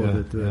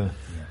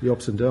 The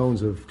ups and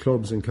downs of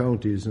clubs and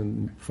counties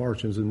and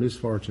fortunes and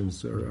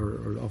misfortunes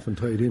are often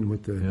tied in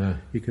with the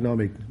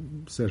economic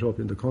setup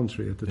in the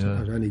country at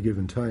any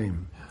given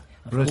time.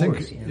 But I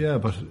think,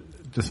 but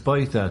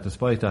despite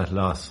that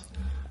loss,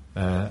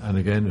 and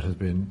again it has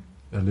been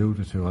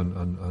alluded to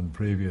on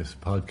previous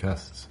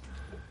podcasts,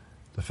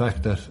 the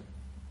fact that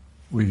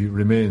we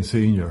remain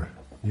senior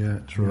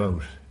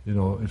throughout.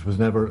 It was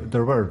never.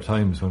 There were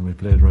times when we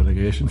played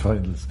relegation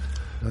finals,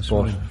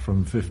 but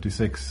from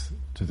 '56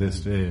 to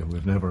this day,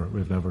 we've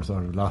never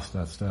sort of lost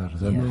that status.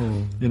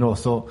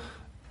 So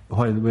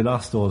while we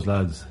lost those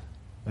lads,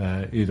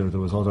 either there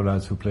was other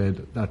lads who played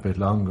that bit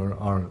longer,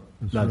 or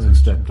lads who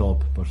stepped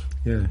up, but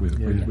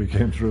we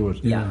came through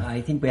it.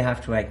 I think we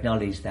have to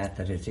acknowledge that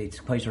it's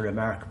quite a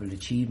remarkable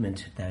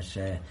achievement that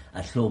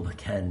a club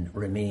can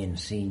remain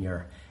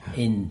senior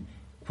in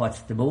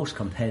what's the most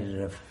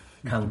competitive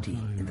county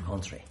in the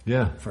country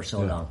for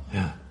so long.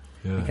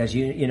 Because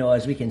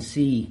as we can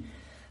see,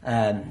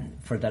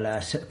 for the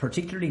last,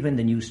 particularly when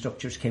the new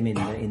structures came in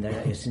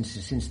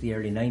since the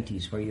early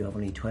 90s, where you have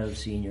only 12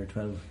 senior,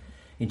 12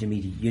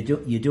 intermediate,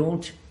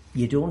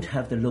 you don't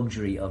have the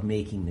luxury of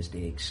making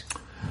mistakes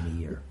in a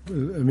year.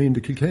 I mean,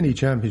 the Kilkenny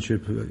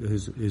Championship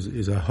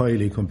is a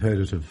highly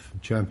competitive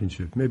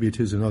championship. Maybe it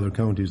is in other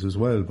counties as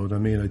well, but I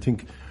mean, I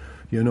think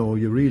you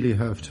really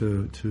have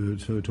to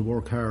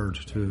work hard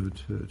to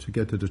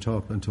get to the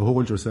top and to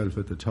hold yourself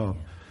at the top.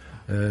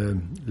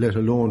 Let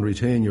alone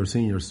retain your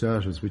senior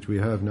status, which we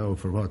have now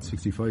for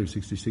 65,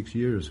 66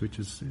 years, which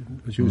is,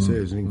 as you say,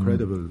 is an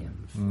incredible.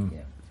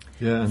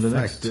 And the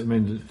next,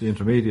 the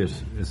intermediate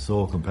is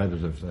so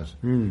competitive that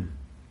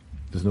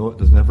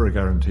there's never a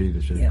guarantee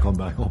that you come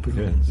back up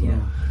again. So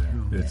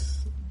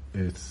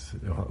it's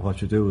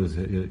what you do is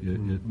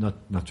you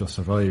not just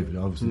survive. You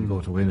obviously go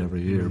to win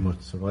every year,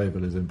 but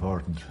survival is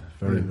important,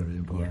 very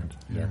important.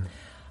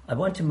 I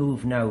want to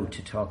move now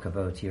to talk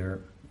about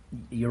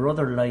your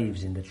other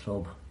lives in the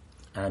club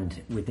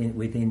and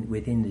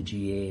within the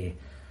GAA.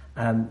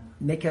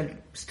 Mick, I'll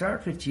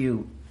start with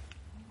you.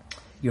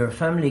 Your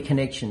family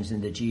connections in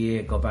the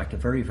GAA go back a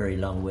very, very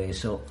long way.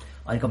 So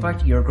I'll go back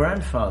to your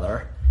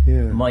grandfather,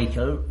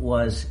 Michael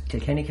was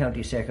Kilkenny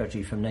County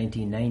Secretary from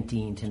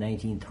 1919 to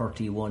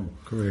 1931.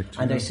 Correct.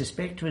 And I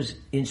suspect was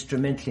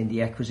instrumental in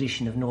the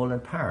acquisition of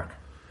Nolan Park.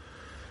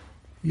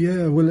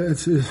 Yeah, well,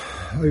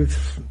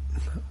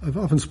 I've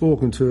often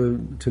spoken to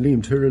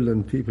Liam Tyrrell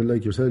and people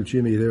like yourself,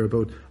 Jimmy, there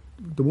about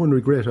the one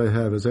regret I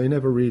have is I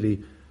never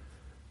really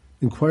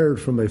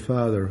inquired from my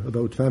father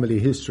about family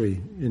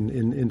history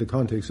in the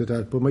context of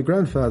that. But my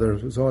grandfather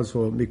was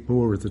also Mick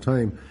Moore at the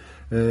time,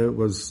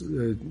 was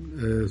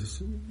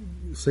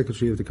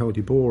Secretary of the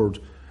County Board,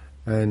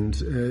 and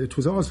it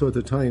was also at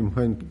the time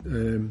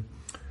when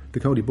the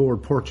County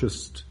Board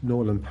purchased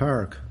Nolan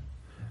Park,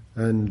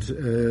 and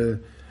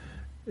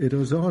it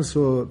was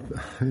also,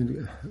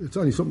 it's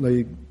only something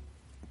that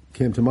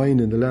came to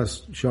mind in the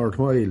last short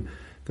while,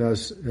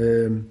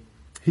 that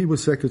he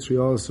was secretary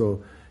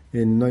also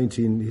in that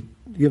year,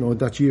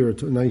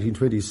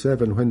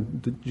 1927,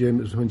 when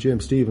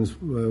James Stephens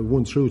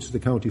won through to the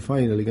county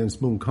final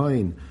against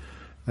Mooncoin,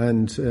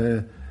 and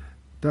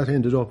that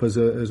ended up as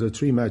a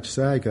 3-match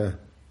saga.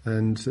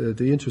 And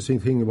the interesting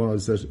thing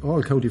was that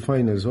all county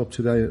finals up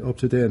to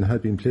then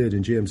had been played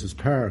in James's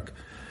Park.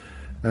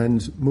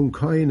 And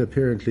Mooncoin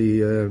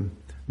apparently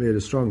made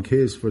a strong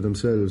case for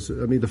themselves.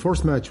 I mean, the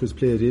first match was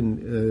played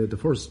in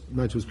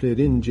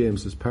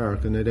James's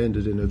Park, and it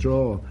ended in a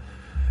draw.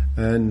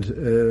 And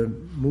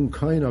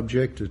Mooncoin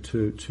objected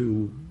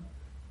to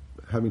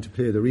having to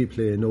play the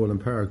replay in Nolan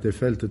Park. They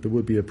felt that there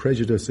would be a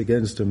prejudice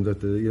against them,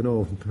 that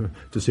the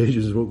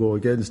decisions would go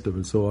against them,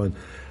 and so on.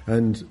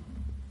 And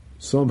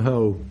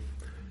somehow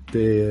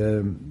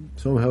they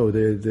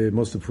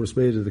must have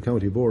persuaded the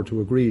county board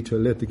to agree to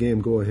let the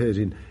game go ahead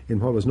in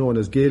what was known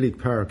as Gaelic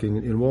Park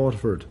in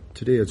Waterford.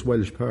 Today it's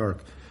Welsh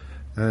Park,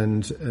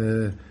 and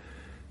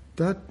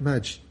that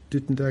match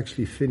didn't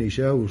actually finish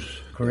out.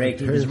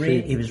 Correct. It was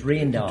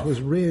rained off. It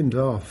was rained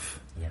off.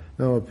 Yeah.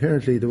 Now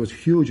apparently there was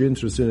huge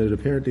interest in it.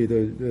 Apparently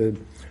the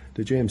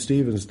James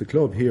Stephens, the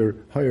club here,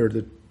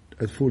 hired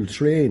a full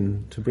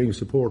train to bring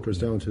supporters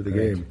down to the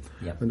game,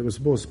 and there was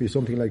supposed to be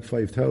something like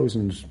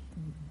 5,000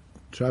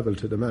 travelled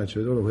to the match.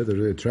 I don't know whether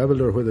they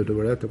travelled or whether they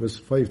were at. There was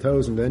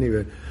 5,000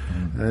 anyway,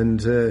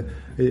 and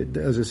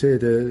as I say,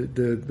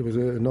 there was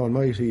an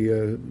almighty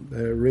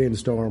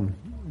rainstorm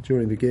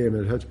during the game,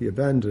 and it had to be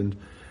abandoned.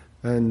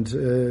 And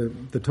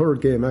the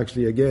third game,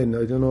 actually, again,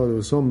 I don't know, there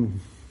was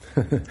some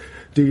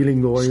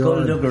dealing going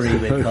Skullduggery,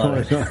 we call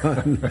it.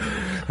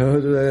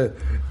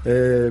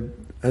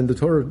 And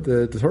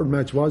the third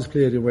match was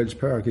played in Welsh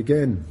Park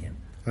again,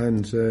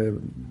 and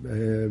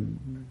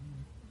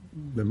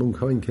the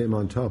Mooncoin came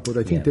on top. But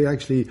I think they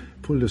actually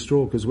pulled a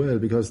stroke as well,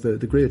 because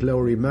the great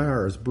Lowry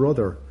Marr's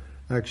brother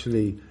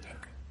actually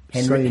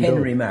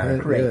Henry Marr,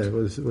 correct?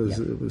 Was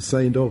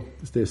signed up.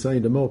 They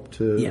signed him up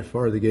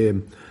for the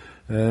game,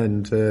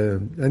 and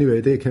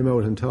anyway, they came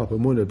out on top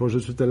and won it. But it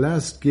was the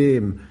last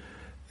game.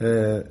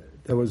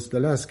 That was the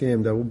last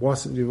game that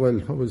wasn't,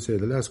 well, I would say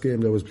the last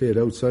game that was played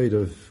outside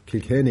of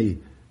Kilkenny,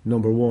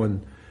 number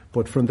one.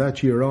 But from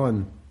that year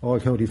on, all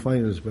county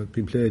finals have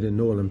been played in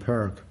Nolan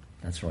Park.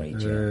 That's right.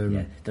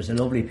 There's a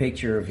lovely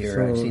picture of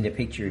I've seen a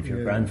picture of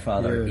your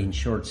grandfather in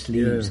short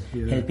sleeves,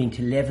 helping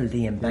to level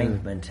the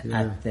embankment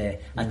at the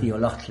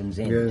O'Loughlin's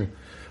end. Yeah.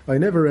 I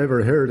never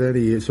ever heard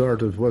any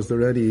was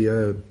there any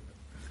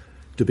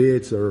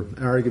debates or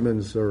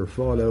arguments or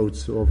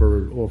fallouts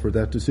over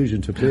that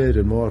decision to play it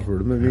in Waterford.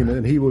 I mean,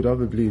 and he would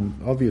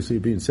obviously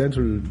been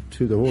central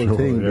to the whole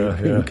thing,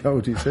 being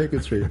county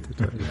secretary at the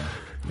time.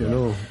 You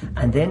know.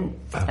 And then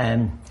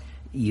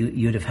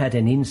you'd have had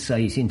an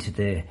insight into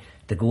the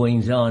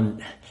goings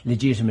on,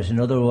 legitimate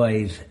and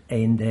otherwise,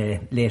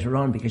 later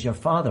on, because your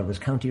father was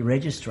county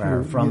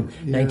registrar from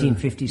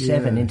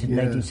 1957 into the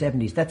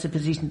 1970s. That's a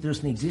position that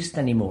doesn't exist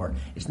anymore.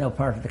 It's now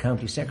part of the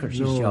county secretary's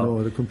job.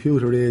 No, the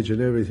computer age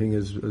and everything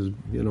is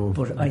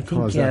But I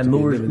think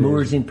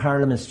Moores in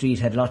Parliament Street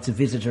had lots of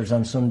visitors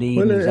on Sunday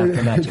evenings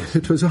after matches.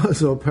 It was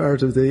also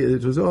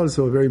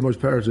very much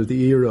part of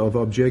the era of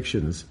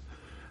objections,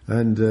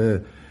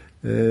 and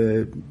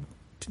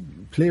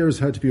players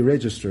had to be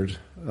registered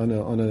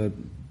on a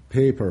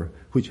paper,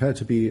 which had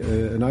to be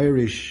an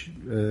Irish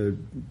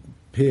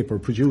paper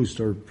produced,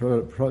 or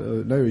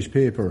an Irish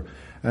paper,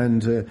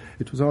 and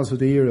it was also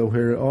the era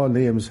where all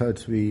names had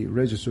to be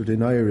registered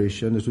in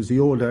Irish, and it was the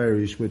old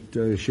Irish with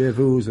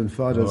chevues and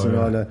fadas and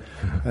all that,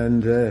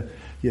 and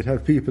you'd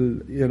have people,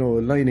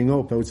 lining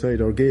up outside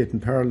our gate in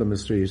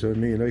Parliament Street. I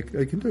mean, I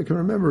can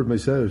remember it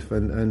myself,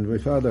 and my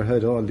father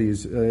had all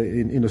these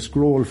in a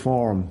scroll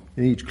form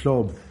in each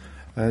club,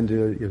 and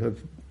you'd have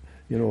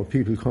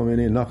people coming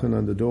in, knocking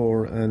on the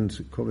door,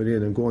 and coming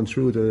in and going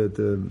through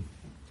the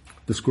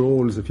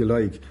scrolls, if you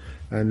like,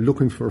 and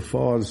looking for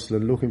faults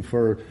and looking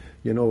for,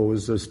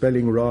 was the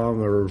spelling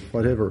wrong or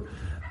whatever,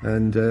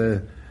 and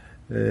and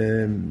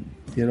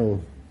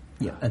the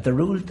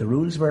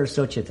rules were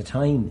such at the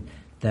time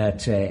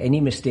that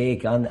any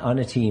mistake on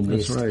a team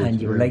list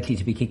and you're likely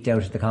to be kicked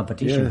out of the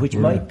competition, which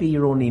might be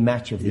your only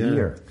match of the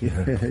year.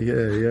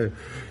 Yeah.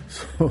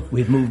 So,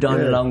 we've moved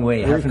on a long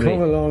way, haven't we? We've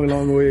come a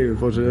long way,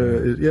 but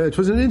it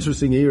was an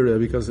interesting era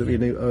because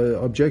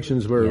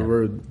objections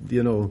were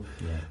the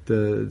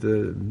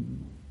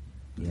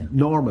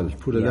normal,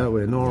 put it that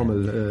way,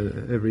 normal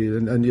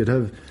and you'd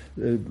have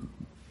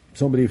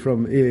somebody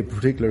from a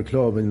particular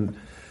club and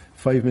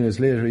 5 minutes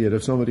later you'd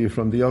have somebody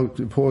from the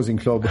opposing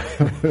club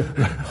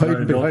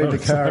hiding behind the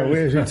car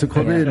waiting to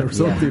come in or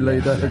something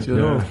like that, you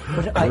know.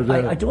 But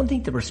I don't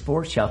think there were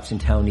sports shops in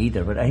town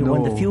either, but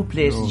one of the few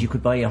places you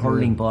could buy a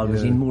hurling ball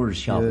was in Moore's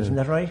shop, isn't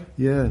that right?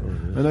 Yeah,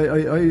 and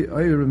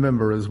I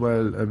remember as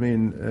well, I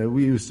mean,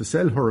 we used to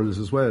sell hurls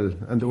as well,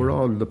 and they were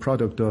all the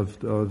product of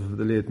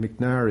the late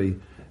McNary,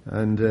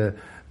 and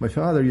my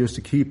father used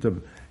to keep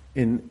them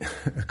in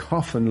a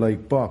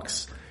coffin-like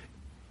box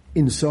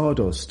in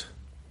sawdust.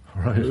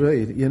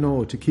 Right, you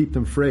know, to keep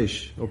them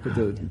fresh up at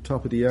the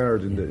top of the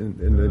yard in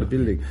the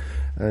building,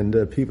 and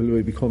people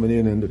would be coming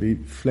in and they'd be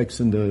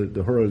flexing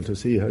the hurl to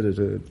see how to,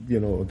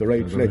 the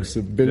right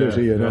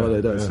flexibility and all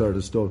of that sort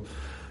of stuff.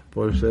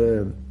 But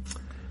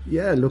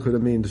look, I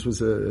mean, this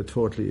was a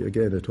totally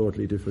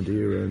different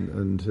era,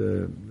 and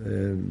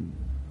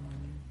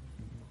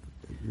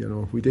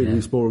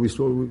we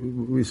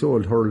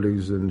sold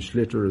hurleys and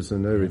schlitters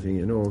and everything,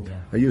 you know.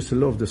 I used to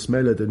love the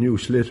smell of the new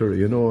schlitter,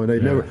 you know, and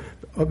I'd never,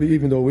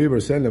 even though we were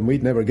selling them,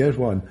 we'd never get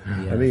one.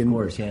 I mean, of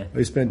course,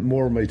 I spent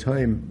more of my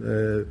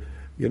time,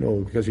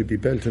 because you'd be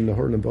belting the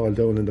hurling ball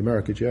down in the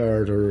market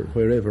yard or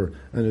wherever,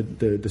 and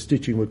the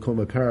stitching would come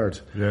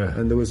apart. Yeah.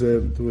 And there was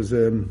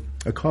a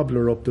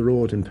cobbler up the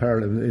road in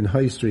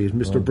High Street,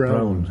 Mr.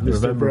 Brown.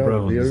 Mr.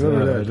 Brown. You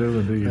remember that? I do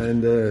indeed.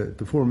 And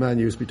the poor man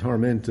used to be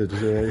tormented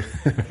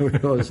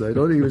with us. I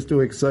don't think he was too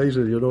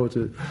excited,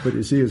 but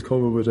you see he was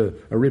coming with a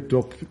ripped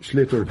up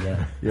schlitter,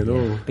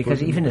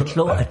 Because even a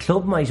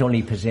club might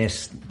only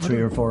possess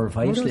 3 or 4 or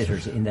 5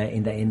 schlitters in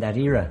that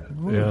era.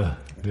 Yeah.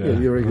 Yeah,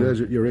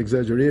 you're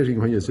exaggerating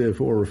when you say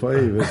 4 or 5.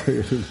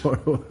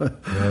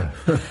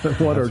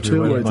 1 or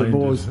 2, I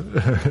suppose.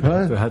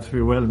 They had to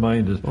be well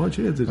minded. Oh,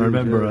 geez, I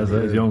remember as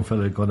a young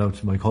fella gone out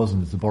to my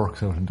cousins, the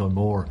Burks out in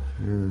Dunmore,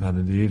 and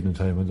in the evening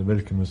time when the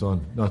milking was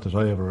on, not that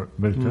I ever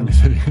milked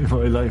anything in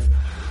my life,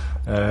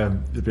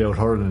 you'd be out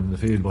hurling in the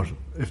field, but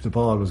if the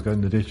ball was going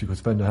in the ditch, you could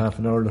spend a half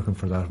an hour looking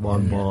for that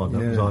one ball. That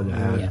was all you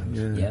had.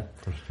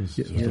 But it was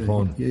just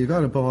fun. Yeah, you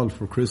got a ball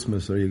for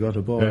Christmas, or you got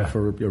a ball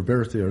for your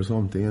birthday or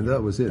something, and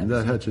that was it. And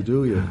that had to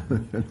do you.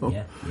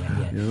 You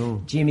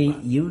know? Jimmy,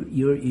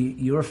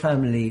 your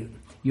family,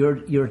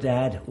 your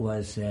dad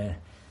was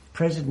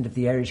president of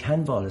the Irish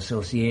Handball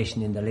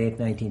Association in the late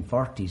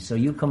 1940s. So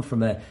you come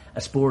from a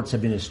sports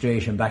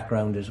administration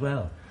background as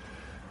well.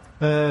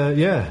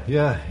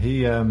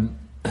 He.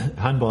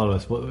 Handball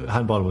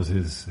was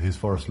his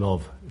first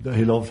love.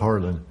 He loved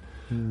hurling.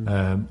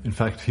 In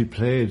fact, he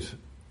played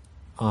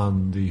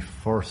on the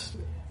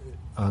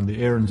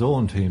Erin's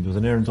Own team. There was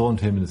an Erin's Own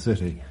team in the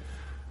city.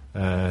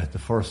 The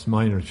first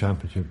minor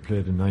championship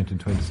played in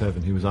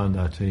 1927. He was on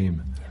that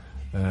team.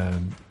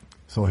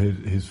 So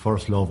his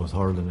first love was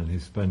hurling, and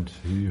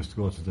he used to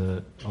go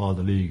to all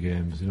the league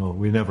games. You know,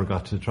 we never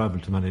got to travel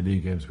to many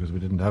league games because we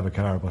didn't have a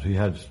car, but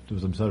there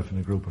was himself and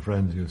a group of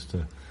friends used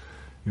to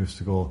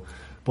go.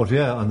 But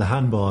on the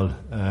handball,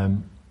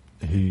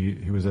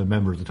 he was a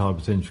member of the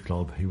Talbot Inch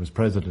Club. He was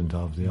president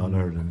of the All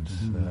Ireland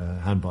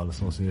Handball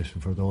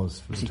Association for 2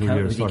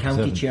 years. Was he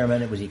county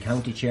chairman? Did he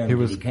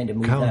kind of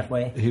move that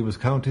way? He was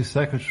county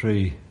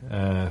secretary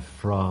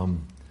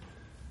from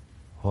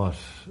about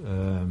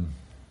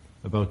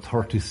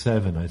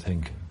 37, I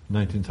think,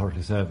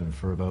 1937,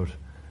 for about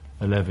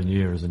 11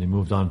 years, and he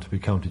moved on to be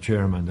county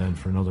chairman then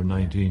for another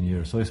 19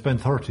 years. So he spent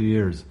 30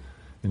 years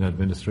in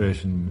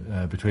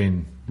administration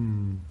between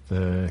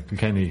the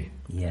Kilkenny,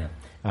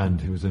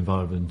 and he was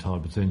involved in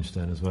Talbot Inch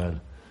then as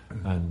well.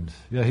 And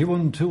he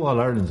won 2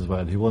 All-Irelands as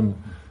well. He won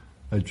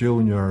a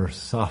junior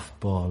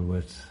softball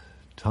with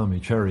Tommy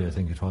Cherry, I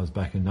think it was,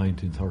 back in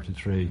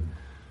 1933,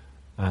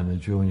 and a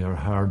junior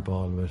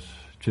hardball with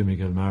Jimmy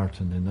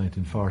Gilmartin in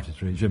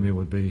 1943. Jimmy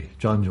would be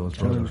John Jones'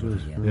 brother.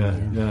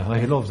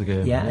 He loves the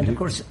game. Yeah, and of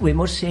course we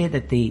must say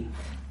that the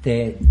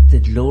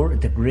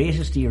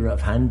greatest era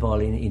of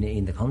handball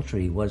in the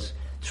country was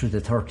through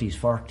the 30s,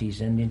 40s,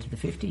 and into the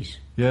 50s.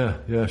 Yeah.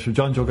 So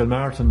John Joe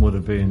Gilmartin would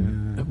have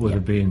been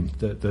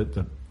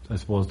the I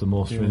suppose the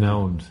most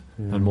renowned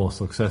and most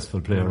successful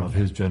player of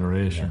his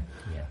generation,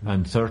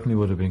 and certainly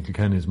would have been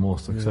Kilkenny's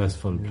most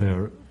successful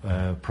player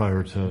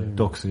prior to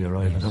Duxie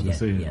arriving on the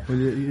scene. Well,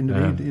 in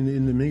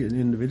the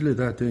middle of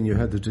that, then you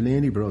had the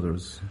Delaney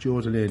brothers, Joe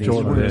Delaney,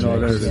 won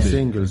all Ireland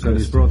singles, and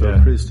his brother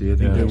Christy. I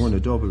think they won the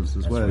doubles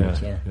as well.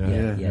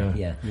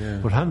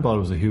 But handball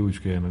was a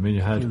huge game. I mean,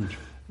 you had.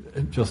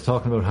 Just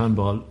talking about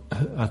handball,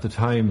 at the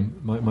time,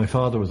 my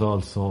father was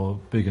also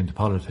big into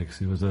politics.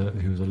 He was a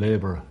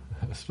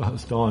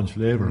staunch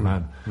Labour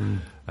man,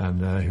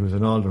 and he was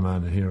an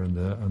alderman here in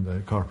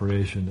the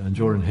corporation. And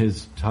during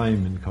his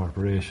time in the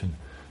corporation,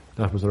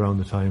 that was around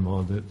the time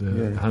all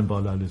the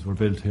handball alleys were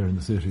built here in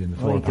the city in the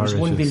four parishes.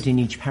 There was one built in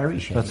each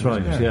parish. That's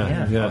right.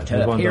 Yeah.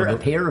 A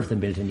pair of them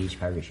built in each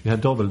parish. You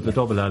had the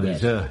double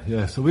alleys.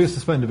 Yeah. So we used to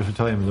spend a bit of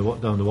time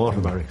down the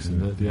water barracks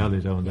in the alley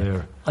down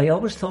there. I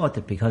always thought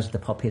that because of the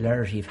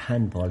popularity of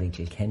handball in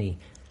Kilkenny,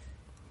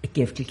 it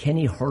gave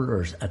Kilkenny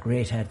hurlers a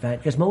great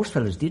advantage, because most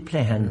fellas did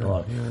play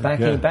handball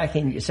back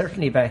in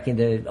certainly back in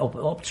the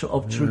up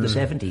through the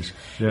 70s.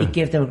 It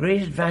gave them a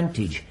great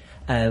advantage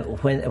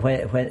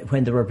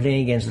when they were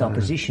playing against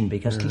opposition,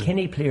 because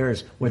Kilkenny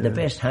players were the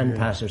best hand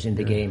passers in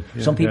the game.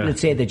 Some people would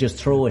say they just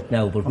throw it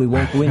now, but we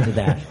won't go into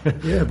that.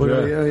 But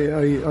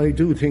I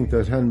do think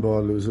that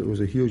handball was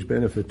a huge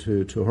benefit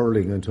to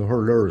hurling and to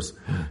hurlers.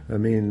 I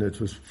mean,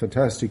 it was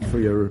fantastic for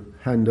your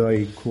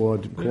hand-eye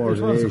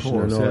coordination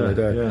and all of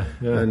that.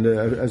 And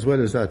as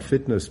well as that,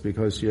 fitness,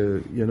 because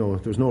you know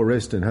there's no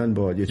rest in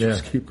handball. You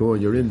just keep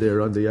going. You're in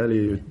there on the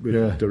alley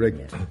with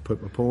direct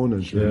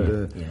opponents.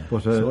 So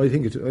I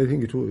think it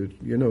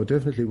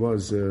definitely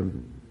was.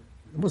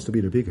 It must have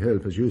been a big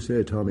help, as you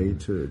say, Tommy,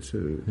 to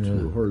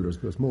hurlers,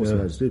 because most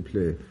lads did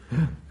play.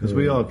 Because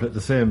we all played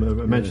the same. I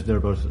mentioned there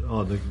about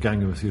all the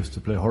gang of us used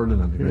to play hurling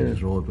on the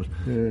Granges Road, but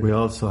we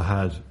also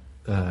had.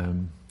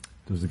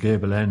 There was the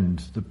gable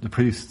end.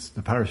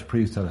 The parish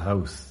priest had a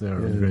house there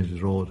on the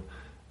Granges Road,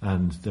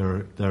 and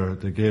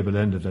the gable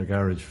end of their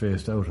garage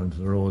faced out onto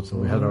the road. So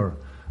we had our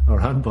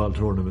handball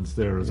tournaments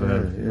there as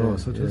well.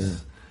 So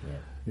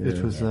it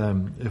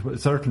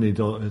certainly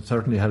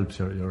helps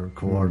your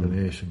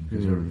coordination,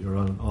 because you're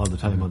on all the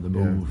time on the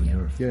move.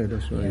 And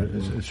that's right.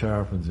 It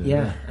sharpens it.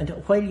 Yeah, and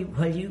while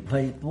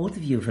both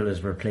of you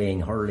fellas were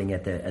playing hurling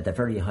at the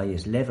very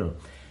highest level,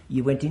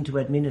 you went into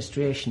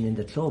administration in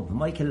the club.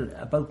 Michael,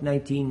 about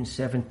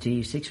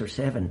 1976 or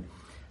 7,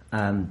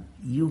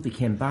 you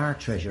became bar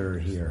treasurer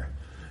here.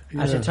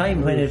 At a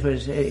time when it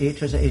was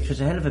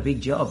a hell of a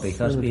big job,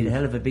 because we had a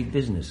hell of a big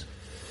business.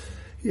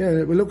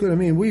 Yeah, well, look, I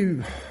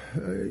mean,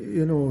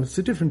 it's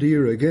a different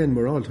era again.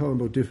 We're all talking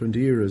about different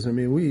eras. I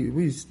mean,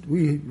 we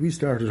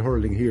started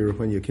hurling here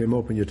when you came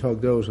up and you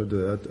tugged out at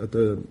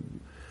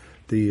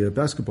the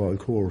basketball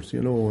course,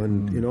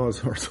 and in all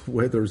sorts of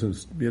weathers, and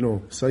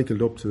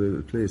cycled up to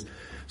the place.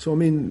 So I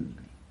mean,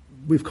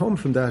 we've come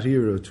from that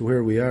era to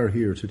where we are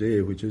here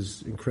today, which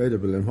is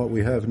incredible. And what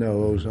we have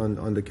now out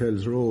on the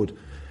Kells Road,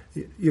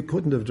 you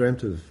couldn't have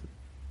dreamt of.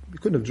 You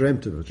couldn't have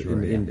dreamt of it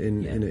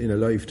in a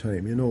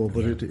lifetime,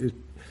 But it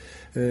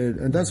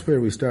and that's where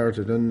we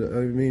started. And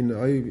I mean,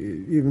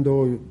 even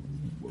though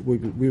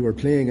we were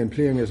playing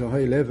at a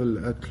high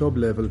level, at club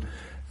level,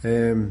 we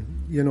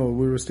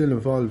were still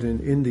involved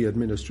in the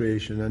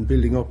administration and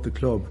building up the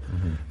club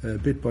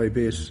bit by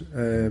bit.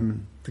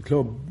 The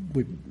club,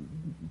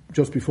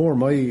 just before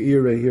my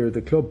era here,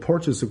 the club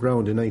purchased the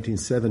ground in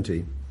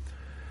 1970.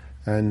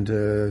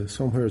 And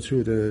somewhere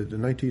through the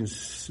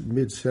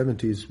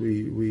mid-70s,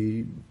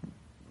 we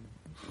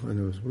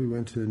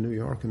went to New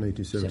York in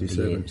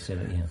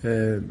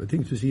 1977. I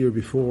think it was a year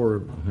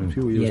before, a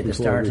few years before. They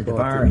started the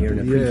bar here in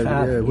the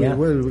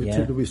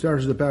prefab. We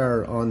started the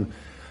bar on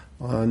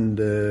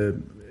the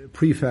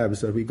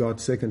prefabs that we got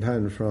second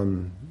hand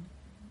from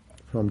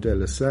De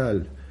La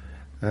Salle,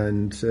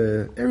 and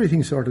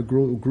everything sort of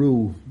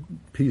grew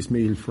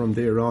piecemeal from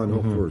there on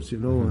upwards,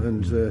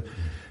 and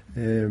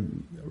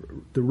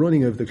the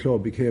running of the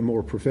club became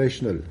more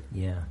professional.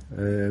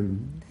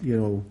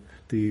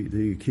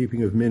 The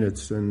keeping of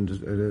minutes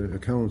and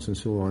accounts and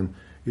so on,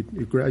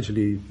 it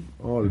gradually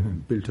all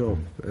built up.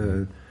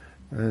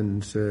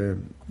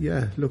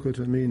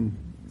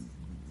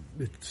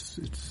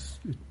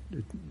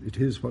 It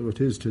is what it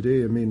is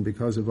today. I mean,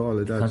 because of all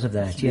of that. Because of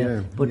that,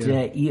 yeah. But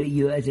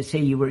you, as I say,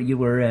 you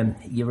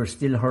were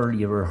still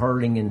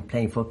hurling and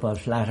playing football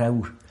flat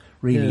out,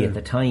 really, at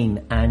the time.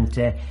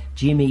 And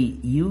Jimmy,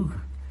 you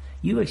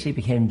actually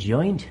became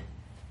joint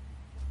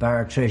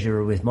bar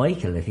treasurer with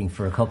Michael, I think,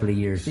 for a couple of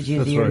years. Did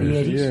you in the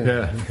early 80s?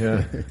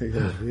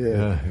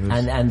 Yeah.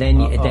 And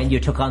then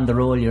you took on the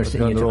role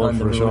yourself.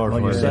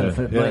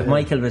 Yeah.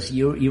 Michael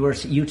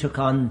you took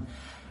on.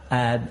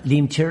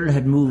 Liam Tyrrell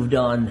had moved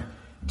on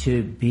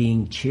to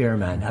being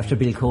chairman after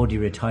Bill Cody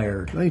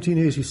retired.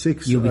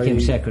 1986. You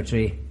became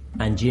secretary,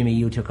 and Jimmy,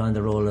 you took on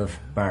the role of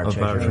bar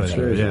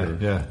treasurer.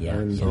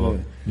 And so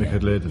Mick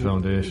had laid the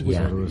foundation.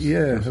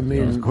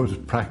 There was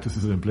good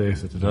practices in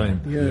place at the time.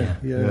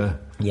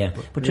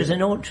 But it was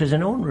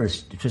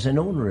an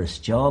onerous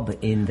job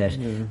in that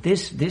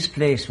this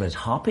place was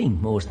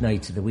hopping most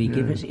nights of the week.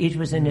 It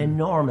was an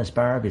enormous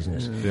bar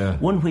business.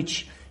 One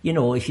which,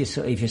 if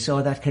you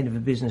saw that kind of a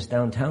business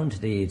downtown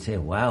today, you'd say,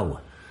 wow.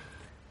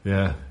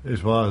 Yeah,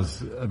 it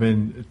was. I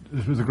mean,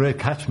 it was a great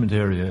catchment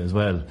area as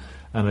well.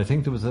 And I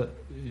think there was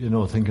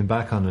thinking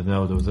back on it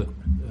now, there was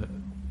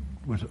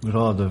with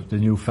all the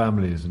new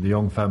families and the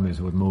young families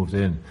who had moved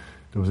in,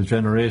 there was a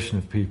generation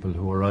of people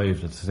who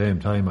arrived at the same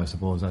time, I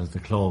suppose, as the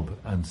club,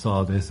 and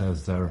saw this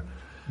as their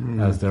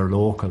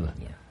local.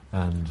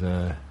 And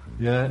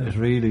it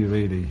really,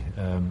 really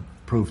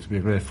proved to be a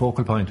great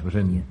focal point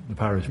within the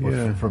parish,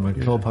 but from a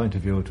club point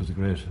of view, it was a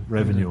great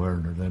revenue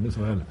earner then as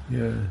well.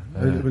 Yeah,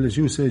 well, as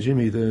you say,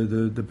 Jimmy,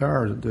 the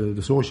bar,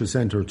 the social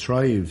centre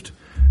thrived,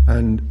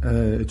 and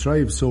it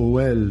thrived so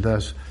well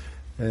that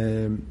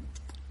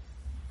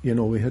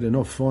we had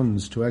enough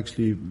funds to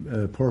actually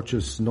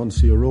purchase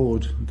Nuncio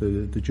Road,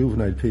 the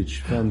juvenile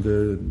pitch, from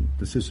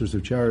the Sisters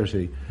of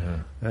Charity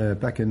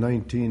back in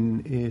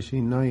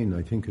 1989,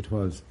 I think it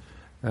was,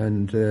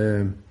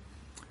 and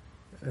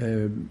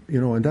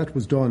and that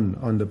was done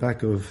on the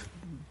back of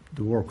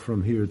the work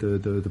from here,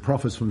 the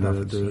profits from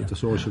the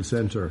social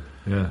centre.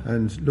 Yeah.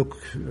 And look,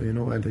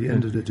 at the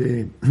end of the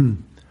day,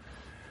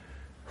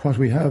 what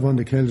we have on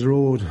the Kells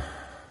Road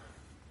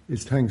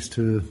is thanks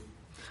to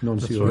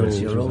Nuncio Road.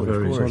 It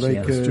was a very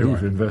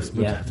astute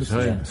investment at the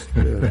time.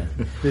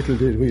 Little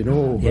did we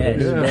know.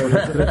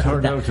 It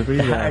turned out to be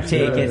that.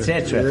 Partake,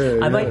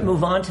 etc. I might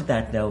move on to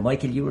that now.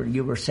 Michael,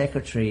 you were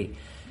secretary.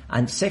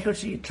 And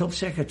club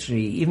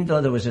secretary, even though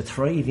there was a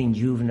thriving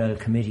juvenile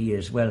committee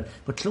as well,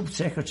 but club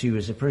secretary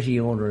was a pretty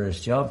onerous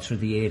job through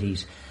the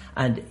 80s.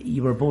 And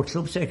you were both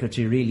club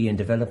secretary, really, and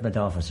development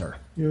officer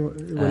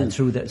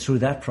through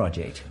that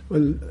project.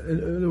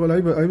 Well,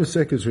 I was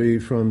secretary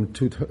from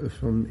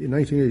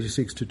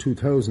 1986 to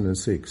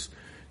 2006.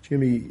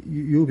 Jimmy,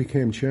 you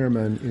became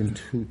chairman in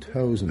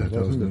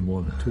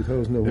 2001.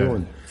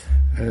 2001,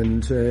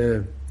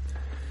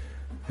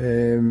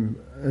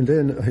 and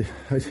then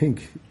I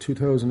think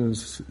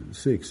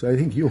 2006. I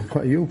think you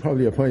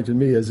probably appointed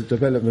me as a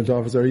development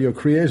officer. You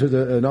created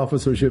an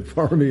officership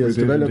for me as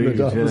development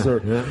officer.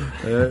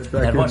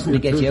 That wasn't to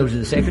get you out of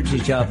the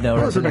secretary's job now.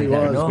 Possibly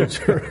was, but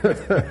sure.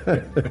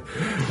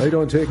 I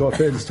don't take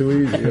offence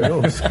too easy.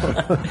 So.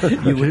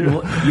 you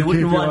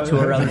wouldn't want to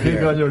around here.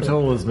 Keep on your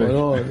toes, mate.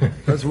 Well, no,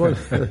 that's one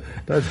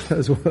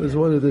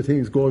of the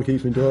things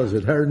goalkeeping does.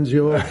 It hardens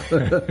you up.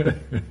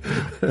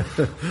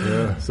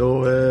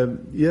 So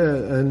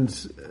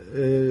and.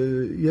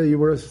 You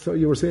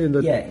were saying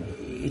that. Yeah,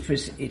 it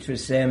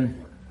was.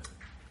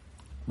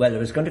 Well, I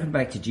was going to come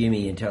back to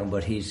Jimmy and talk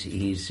about his.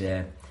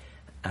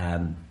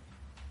 I'm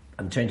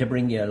trying to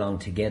bring you along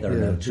together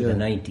now to the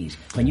 90s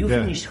when you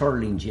finished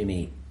hurling,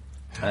 Jimmy,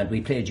 and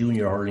we played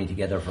junior hurling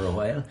together for a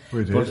while.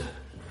 We did. But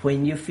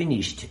when you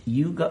finished,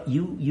 you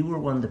were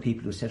one of the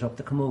people who set up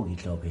the Camogie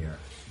Club here.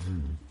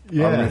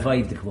 Or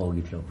revived the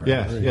Camogie Club.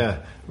 Right?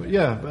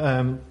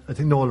 I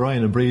think Noel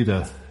Ryan and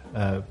Breda.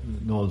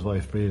 Noel's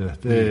wife Breda,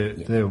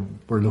 they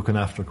were looking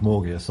after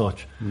Camogie as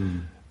such.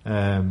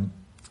 And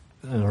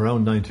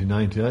around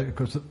 1990,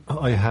 because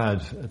I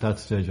had at that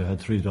stage I had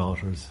 3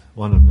 daughters.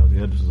 One of them,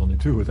 the eldest, was only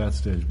 2 at that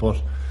stage. But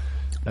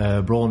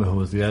Brona, who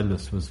was the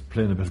eldest, was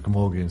playing a bit of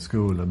Camogie in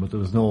school, but there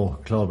was no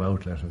club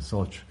outlet as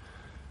such.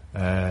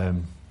 I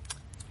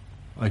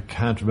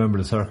can't remember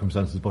the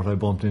circumstances, but I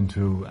bumped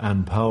into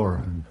Anne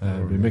Power,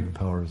 Mick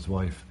Power's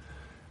wife,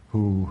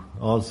 who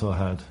also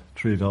had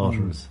 3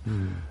 daughters.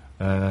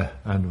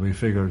 And we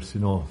figured,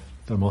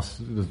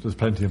 there's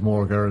plenty of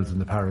more girls in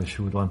the parish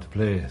who would want to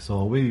play.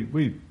 So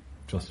we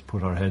just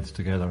put our heads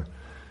together,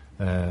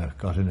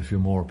 got in a few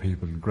more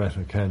people,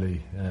 Greta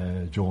Kelly,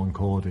 Joan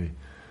Cody,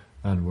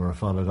 and were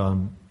followed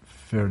on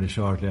fairly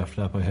shortly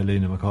after that by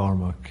Helena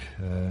McCormack,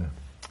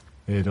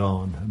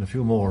 Aidan, and a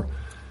few more.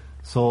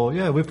 So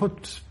we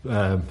put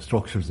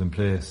structures in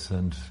place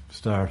and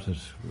started.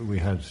 We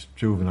had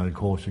juvenile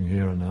coaching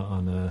here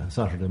on a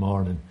Saturday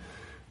morning.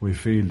 We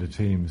fielded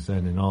teams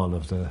then in all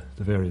of the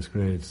various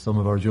grades. Some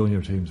of our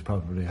junior teams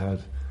probably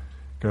had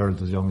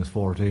girls as young as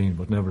 14,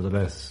 but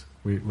nevertheless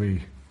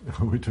we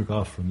took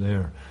off from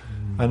there.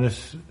 And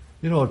it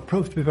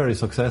proved to be very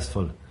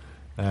successful.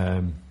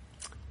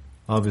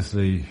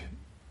 Obviously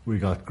we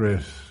got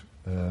great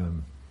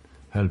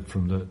help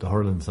from the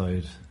hurling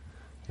side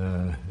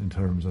in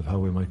terms of how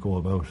we might go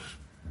about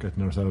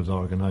getting ourselves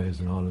organised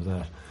and all of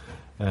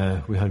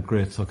that. We had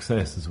great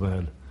success as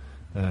well.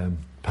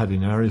 Paddy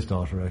Nari's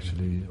daughter,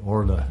 actually,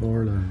 Orla,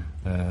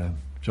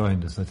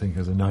 joined us, I think,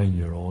 as a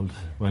 9-year-old.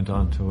 Went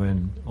on to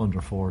win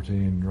under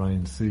 14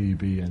 Ryan C,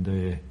 B and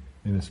A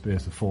in a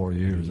space of 4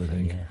 years, I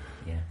think.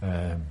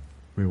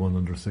 We won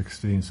under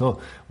 16. So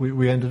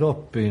we ended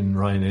up being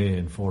Ryan A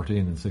in 14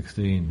 and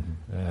 16.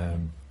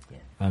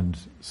 And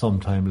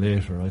sometime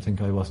later, I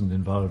think I wasn't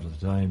involved at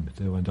the time, but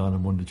they went on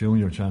and won the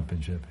junior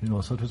championship.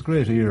 So it was a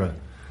great era.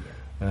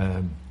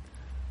 And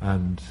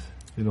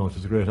it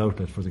was a great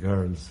outlet for the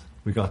girls.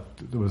 There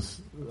was,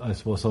 I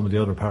suppose, some of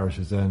the other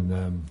parishes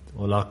then,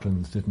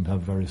 O'Loughlin's didn't have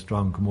very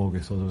strong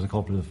camogie, so there was a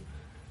couple of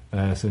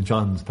St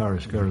John's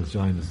parish girls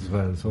joined us as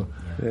well. So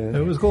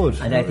it was good.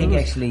 And I think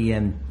actually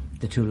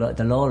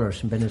the Lawlers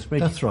from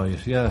Bennesbridge. That's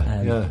right.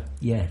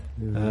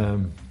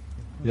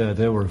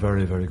 They were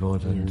very, very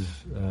good, and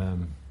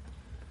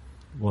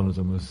one of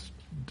them was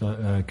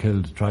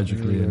killed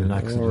tragically in an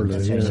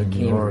accident. She was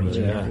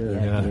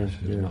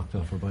knocked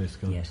off her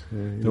bicycle. Yes.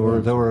 They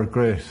were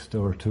great. They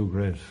were 2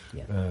 great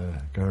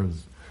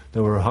girls. They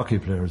were hockey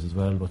players as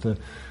well, but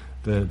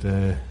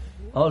the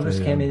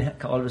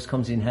always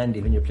comes in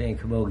handy when you're playing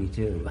camogie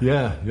too.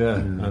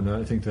 And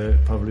I think they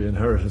probably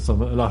inherited a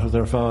lot of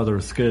their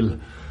father's skill.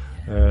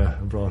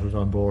 brought it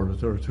on board.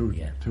 There were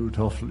two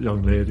tough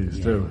young ladies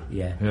too.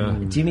 Yeah.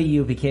 Jimmy,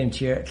 you became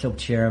club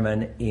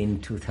chairman in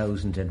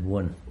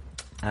 2001,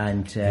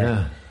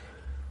 and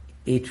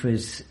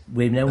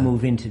we've now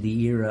moved into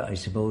the era, I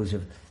suppose,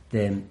 of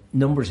the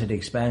numbers had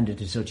expanded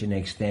to such an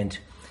extent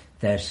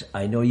that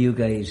I know you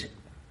guys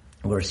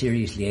were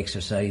seriously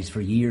exercised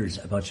for years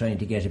about trying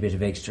to get a bit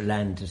of extra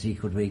land to see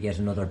could we get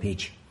another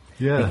pitch.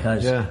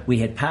 Because we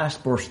had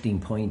passed bursting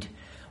point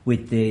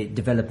with the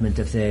development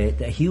of the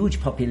huge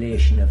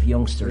population of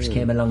youngsters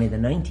came along in the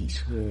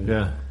 90s.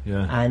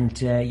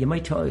 And you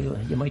might talk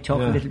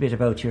a little bit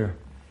about your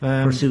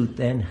pursuit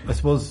then. I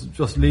suppose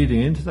just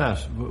leading into that,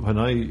 when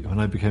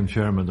I became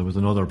chairman, there was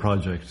another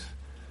project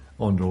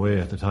underway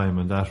at the time,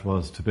 and that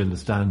was to build a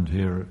stand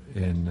here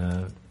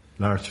in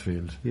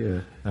Larchfield.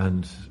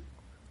 And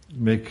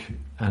Mick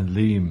and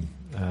Liam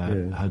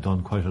had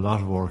done quite a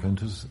lot of work,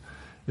 and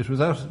it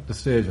was at the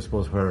stage, I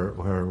suppose,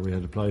 where we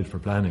had applied for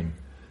planning.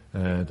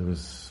 There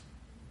was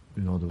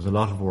a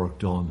lot of work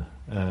done,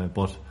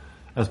 but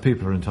as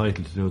people are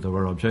entitled to do, there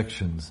were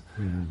objections,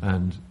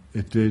 and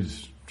it did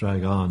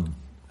drag on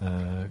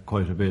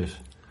quite a bit.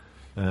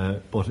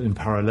 But in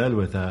parallel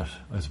with that,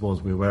 I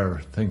suppose we were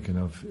thinking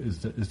of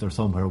is there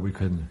somewhere we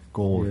can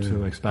go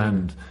to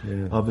expand?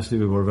 Obviously,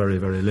 we were very,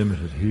 very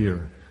limited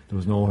here. There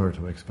was nowhere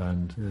to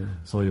expand,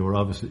 so you were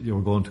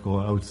going to go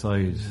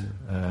outside,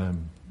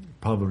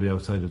 probably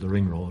outside of the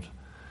ring road,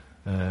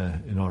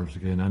 in order to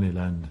gain any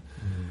land.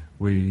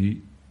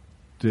 We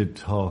did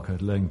talk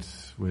at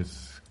length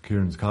with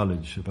Kieran's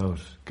College about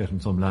getting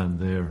some land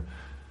there.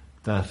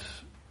 That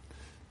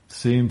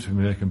seemed to be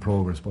making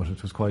progress, but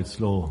it was quite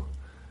slow.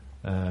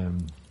 Sorry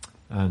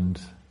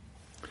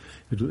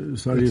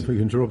if I can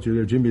interrupt you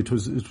there, Jimmy. It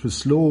was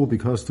slow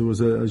because there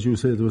was as you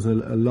said, there was a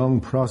long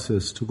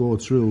process to go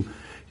through.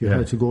 You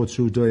had to go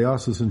through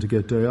diocesan to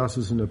get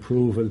diocesan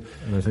approval,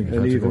 and I think you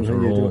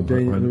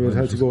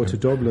had to go to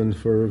Dublin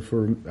for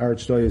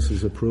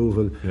archdiocese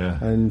approval,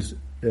 and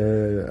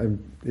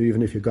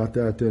even if you got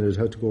that, then it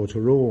had to go to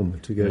Rome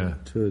to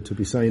get to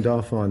be signed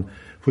off on,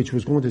 which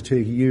was going to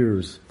take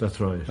years.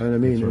 That's right. And I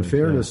mean, in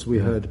fairness, we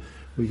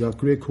got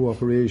great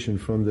cooperation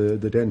from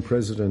the then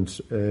president,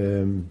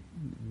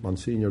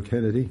 Monsignor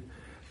Kennedy.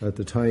 At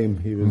the time,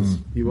 he was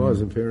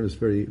in fairness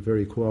very,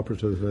 very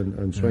cooperative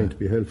and trying to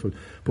be helpful.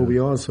 But we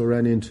also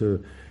ran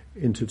into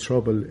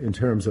trouble in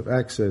terms of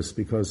access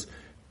because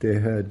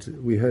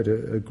we had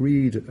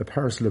agreed a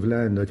parcel of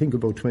land, I think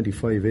about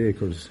 25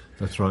 acres.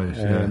 That's right.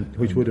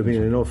 Which would have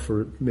been enough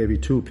for maybe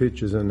 2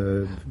 pitches and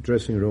a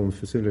dressing room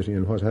facility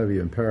and what have you,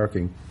 and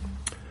parking.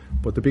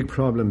 But the big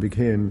problem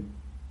became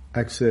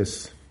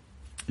access.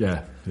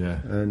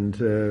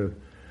 And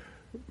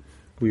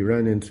we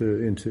ran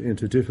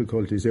into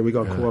difficulties there. We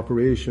got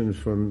cooperation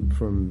from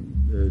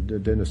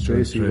Dennis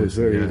Tracy, who was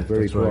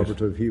very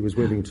cooperative. Right. He was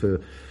willing to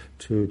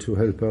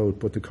help out,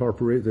 but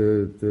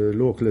the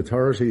local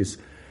authorities,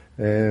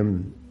 they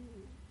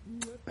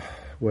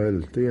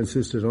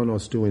insisted on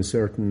us doing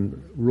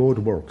certain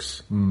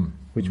roadworks,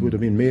 which would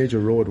have been major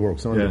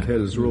roadworks on the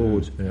Kells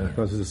Road,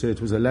 because as I say, it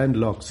was a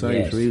landlocked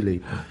site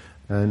really.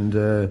 And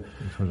it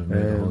would have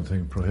made the whole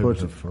thing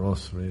prohibitive for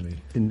us, really.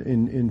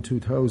 In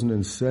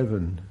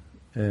 2007.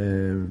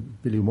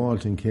 Billy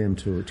Walton came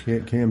to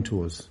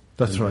us.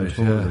 That's right.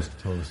 Told us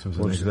there was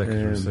an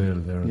executive sale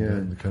there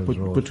in the Kells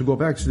Road. But to go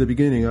back to the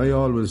beginning, I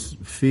always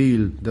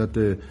feel that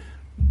the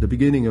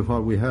beginning of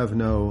what we have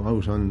now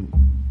out on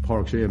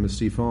Park Seamus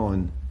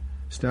Stephen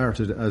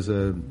started as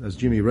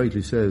Jimmy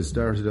rightly says,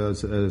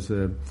 as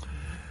a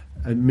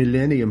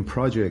millennium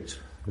project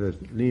that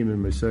Liam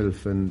and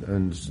myself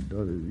and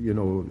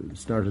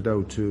started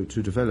out to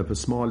develop a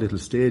small little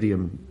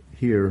stadium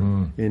here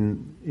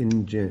in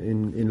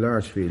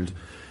Larchfield,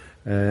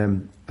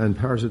 and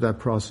part of that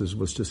process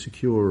was to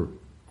secure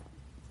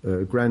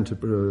grant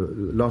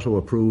lotto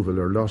approval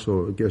or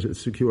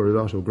secure a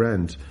lotto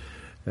grant,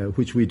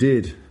 which we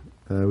did.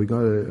 We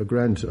got a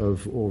grant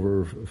of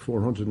over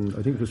 400,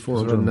 I think it was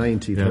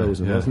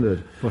 490,000, wasn't it?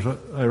 But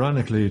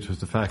ironically, it was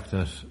the fact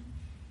that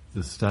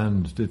the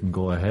stand didn't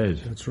go ahead.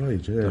 That's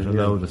right. That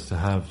allowed us to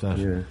have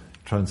that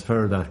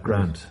transfer that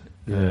grant.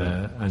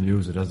 And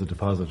use it as a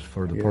deposit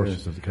for the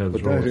purchase of the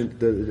Kells Road.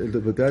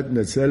 But that in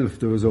itself,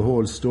 there was a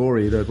whole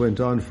story that went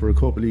on for a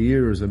couple of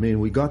years. I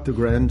mean, we got the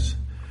grant,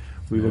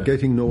 we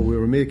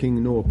were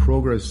making no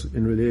progress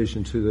in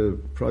relation to the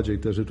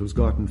project that it was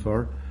gotten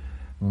for.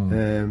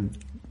 The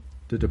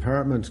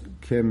department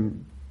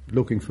came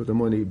looking for the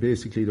money.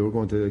 Basically, they were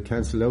going to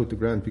cancel out the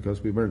grant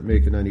because we weren't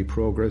making any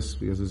progress.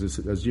 Because,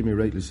 as Jimmy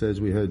rightly says,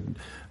 we had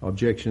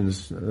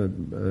objections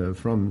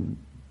from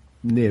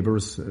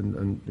neighbours,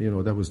 and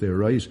that was their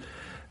right,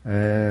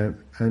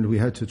 and we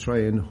had to try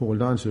and hold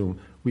on to them.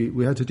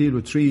 We had to deal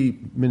with 3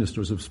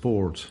 ministers of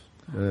sport,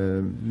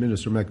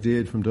 Minister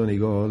McDade from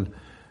Donegal,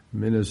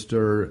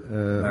 Minister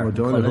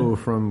O'Donoghue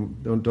from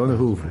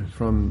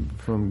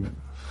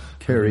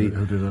Kerry,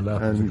 who did a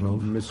lap and the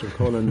club. Mr.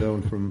 Cullen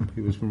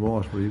he was from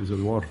Waterford. He was a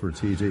Waterford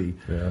TD,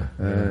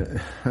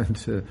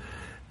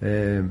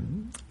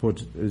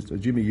 But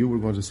Jimmy, you were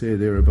going to say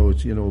there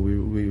about,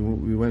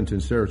 we went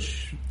in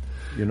search.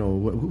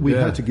 We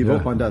had to give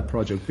up on that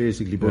project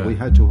basically, but we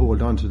had to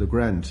hold on to the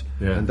grant,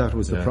 and that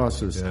was the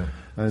process. Yeah.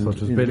 And so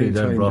it was Billy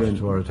then brought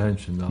to our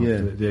attention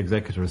the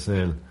executor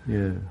sale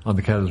on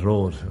the Kells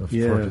Road of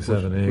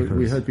 47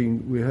 acres.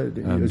 We had,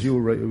 as you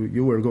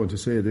were going to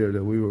say there,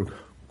 that we were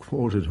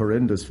quoted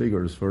horrendous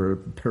figures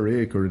per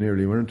acre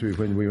nearly, weren't we,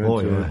 when we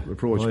went to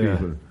approach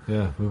people?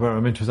 Yeah, we were. I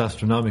mean, it was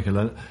astronomical.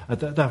 And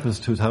that was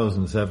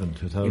 2007.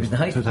 It was the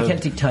height of the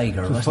Celtic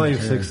Tiger, wasn't it?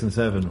 5, 6 and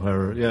 7,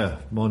 where,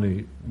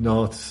 money,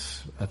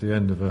 noughts at the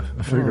end of a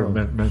figure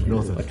meant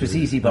nothing. It was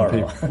easy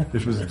borrow.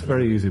 It was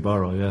very easy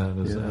borrow,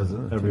 as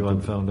everyone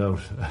found out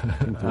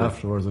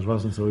afterwards, it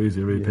wasn't so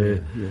easy to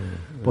repay.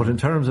 But in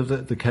terms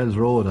of the Kells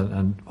Road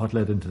and what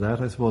led into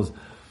that, I suppose,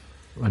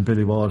 when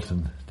Billy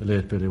Walton, the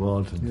late Billy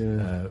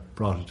Walton,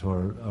 brought it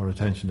to our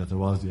attention that there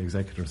was the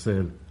executor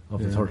sale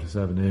of the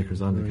 37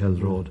 acres on the Kells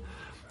Road,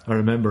 I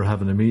remember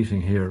having a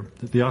meeting here.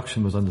 The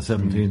auction was on the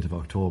 17th of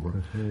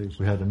October.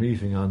 We had a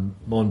meeting on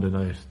Monday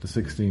night, the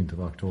 16th of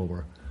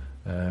October,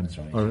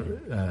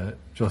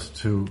 just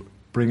to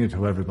bring it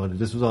to everybody.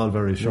 This was all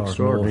very short.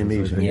 Extraordinary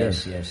meeting.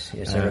 Yes,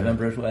 I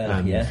remember it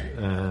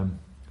well.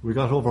 We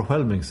got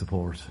overwhelming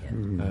support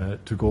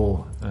to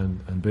go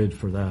and bid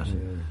for that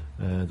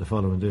the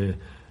following day,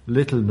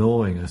 little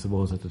knowing, I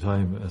suppose, at the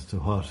time as to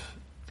what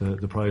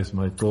the price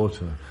might go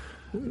to.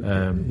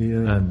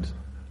 And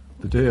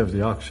the day of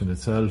the auction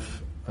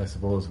itself, I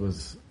suppose,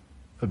 was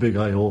a big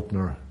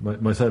eye-opener.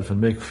 Myself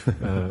and Mick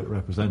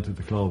represented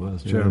the club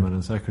as chairman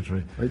and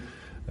secretary.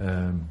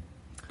 I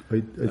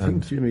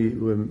think, Jimmy,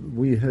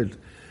 we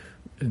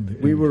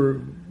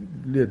were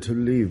led to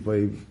leave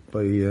by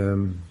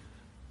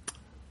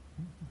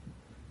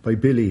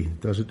Billy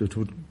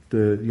that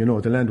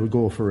the land would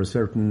go for a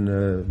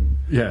certain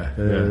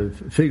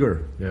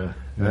figure,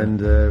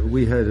 and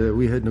we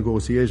had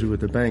negotiated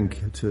with the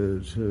bank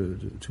to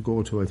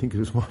go to, I think it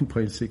was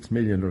 1.6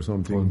 million or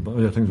something.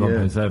 I think it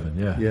was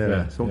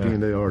 1.7. Something in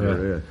the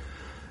order. Yeah.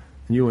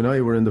 And you and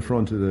I were in the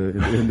front of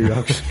in the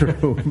auction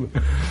room,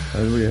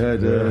 and we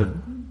had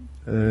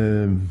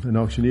an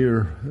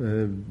auctioneer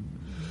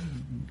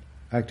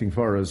acting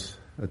for us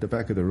at the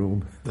back of the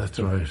room. That's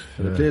right.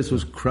 And the place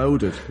was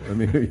crowded. I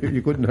mean,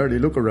 you couldn't hardly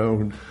look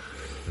around.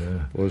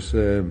 But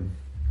there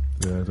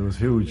was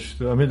huge.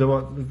 I mean, there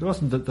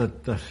wasn't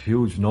that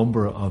huge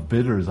number of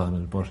bidders on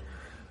it, but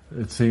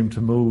it seemed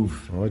to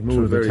move. It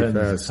moved very tens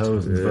fast, of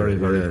thousands, very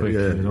quickly.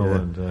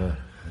 And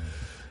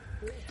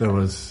there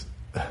was.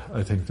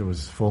 I think there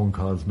was phone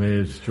calls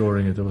made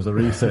during it. There was a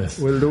recess.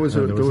 Well,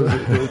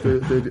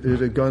 it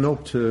had gone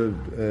up to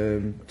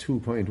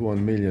 2.1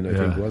 million, I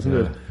think, wasn't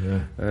it?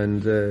 Yeah.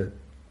 And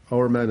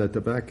our man at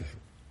the back,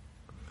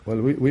 well,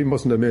 we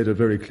mustn't have made it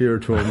very clear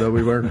to him that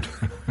we weren't.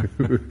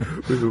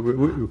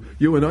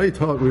 You and I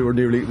thought we were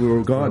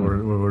gone.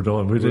 We were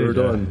done. We were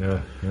done.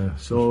 Yeah.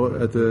 So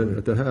at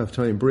the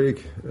half-time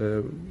break,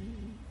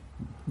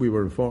 we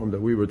were informed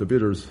that we were the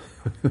bidders.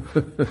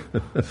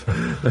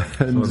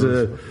 And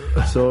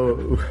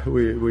so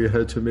we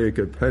had to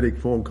make panic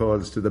phone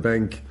calls to the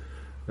bank.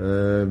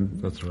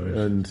 That's right.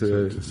 And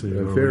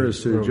in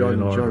fairness to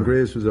John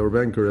Grace was our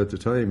banker at the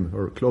time,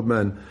 our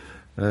clubman,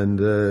 and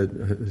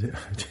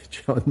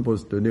John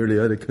must have nearly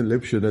had a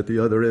conniption at the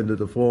other end of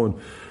the phone.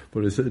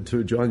 But I said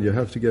to John, you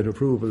have to get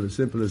approval, as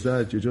simple as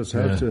that. You just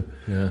have to.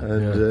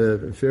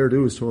 And fair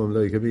dues to him.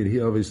 Like, I mean,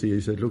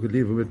 he said, look,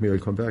 leave it with me, I'll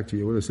come back to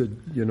you. Well, I said,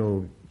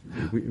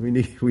 we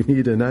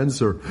need an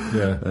answer.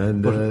 Yeah.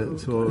 And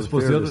so I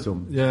suppose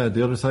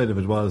the other side of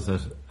it was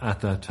that at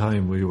that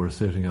time we were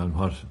sitting on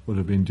what would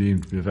have been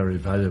deemed to be a very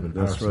valuable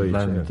parcel of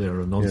land there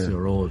on Nuncio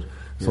Road.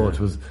 So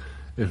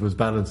it was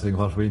balancing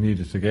what we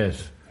needed to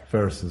get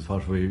versus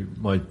what we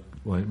might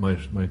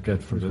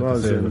get for the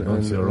sale of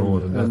Nuncio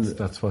Road, and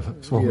that's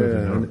what swung it.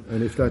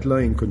 And if that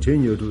line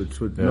continued,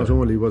 not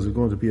only was it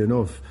going to be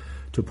enough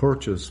to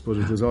purchase, but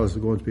it was also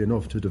going to be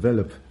enough to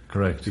develop.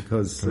 Correct.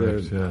 Because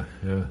there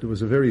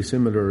was a very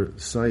similar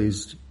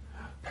sized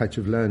patch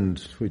of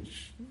land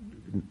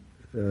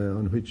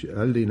on which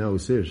Aldi now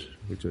sit,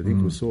 which I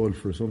think was sold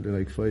for something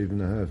like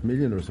 5.5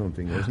 million or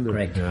something, wasn't it?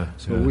 Correct.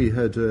 So we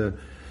had.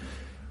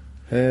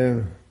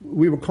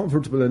 We were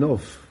comfortable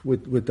enough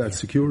with that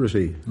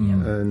security,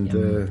 and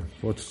there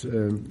was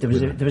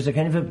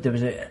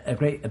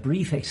a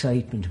brief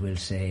excitement, we'll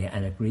say,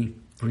 and a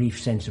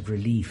brief sense of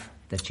relief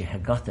that you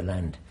had got the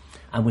land,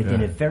 and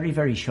within a very,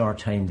 very short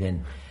time,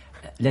 then,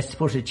 let's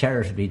put it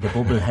charitably, the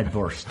bubble had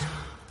burst.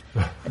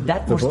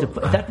 That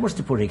must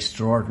have put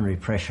extraordinary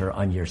pressure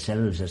on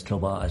yourselves as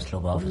club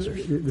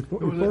officers. It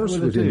burst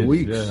within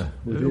weeks. Yeah.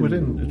 It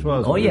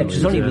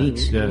was only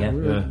weeks.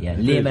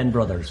 Lehman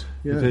Brothers.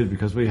 It did,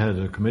 because we had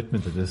a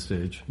commitment at this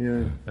stage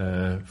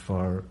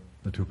for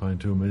the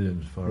 2.2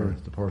 million for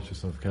the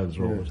purchase of Kells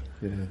Road.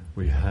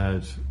 We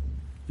had,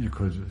 you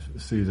could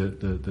see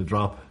the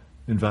drop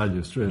in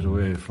value straight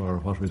away for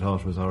what we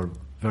thought was our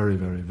very,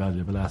 very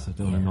valuable asset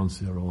down in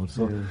Nuncio Road.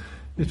 So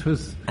It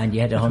was, and you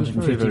had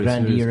 150 very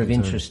grand a year serious of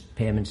interest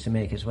payments to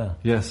make as well.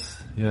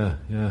 Yes, yeah.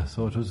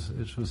 So it was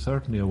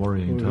certainly a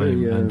worrying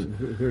time, very, and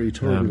very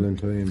turbulent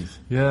times.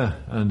 Yeah,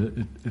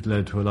 and it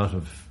led to a lot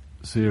of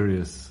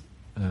serious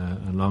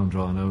and long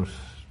drawn out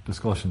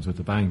discussions with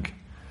the bank,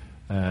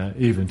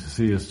 even to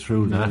see us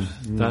through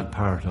that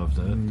part of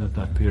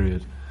that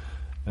period.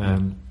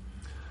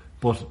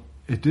 But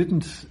it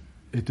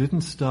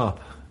didn't stop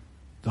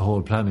the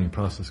whole planning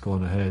process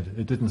going ahead.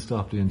 It didn't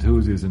stop the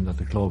enthusiasm that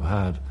the club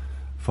had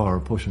for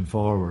pushing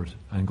forward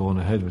and going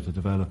ahead with the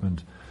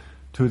development,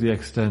 to the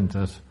extent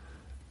that,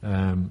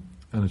 and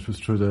it was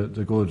through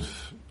the good,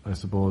 I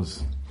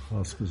suppose,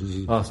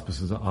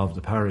 auspices of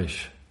the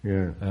parish,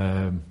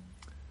 that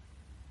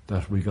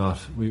we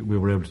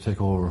were able to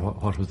take over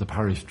what was the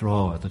parish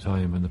draw at the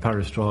time, and the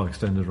parish draw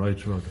extended right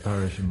throughout the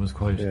parish and was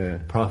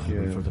quite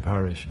profitable for the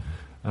parish.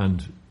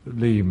 And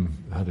Liam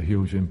had a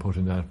huge input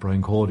in that.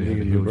 Brian Cody had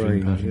a huge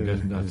input in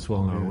getting that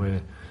swung our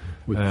way.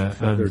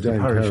 And the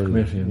parish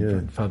committee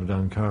and Father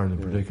Dan Carroll in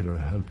particular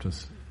helped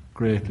us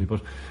greatly.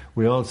 But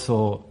we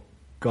also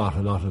got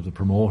a lot of the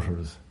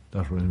promoters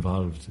that were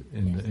involved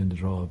in the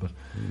draw. But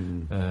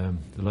the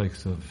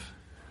likes of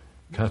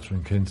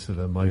Catherine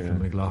Kinsella, Michael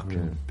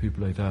McLaughlin,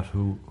 people like that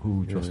who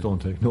just don't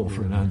take no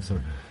for an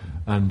answer.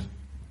 And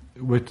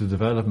with the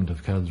development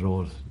of Kells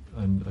Road,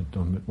 and I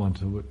don't want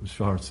to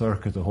short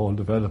circuit the whole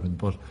development,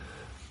 but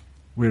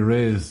we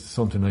raised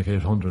something like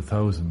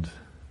 800,000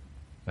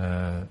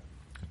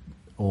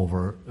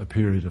 over a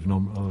period of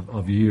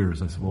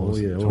years, I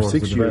suppose. Over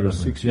 6 years.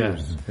 6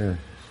 years. Yeah.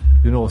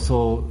 You know,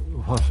 so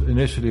what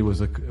initially was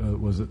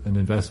an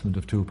investment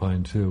of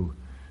 2.2,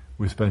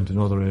 we spent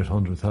another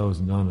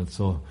 800,000 on it.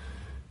 So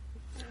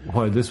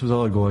while this was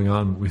all going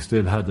on, we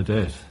still had the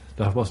debt.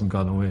 That wasn't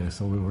gone away.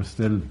 So we were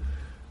still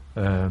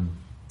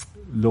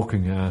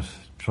looking at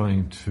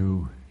trying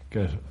to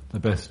get the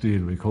best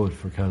deal we could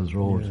for Kells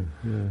Road.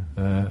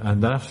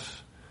 And that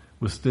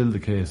was still the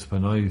case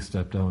when I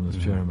stepped down as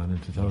chairman in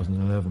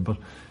 2011. But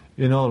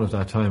in all of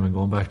that time, and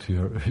going back to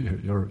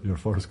your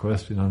first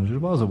question on it, it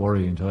was a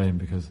worrying time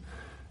because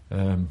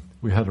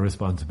we had a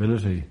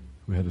responsibility.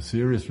 We had a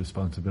serious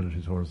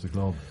responsibility towards the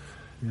club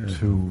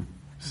to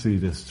see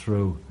this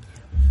through.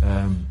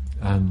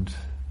 And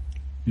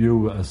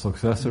you, as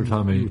successor,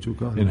 Tommy,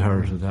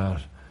 inherited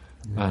that.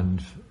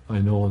 And I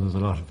know there's a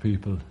lot of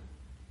people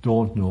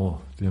don't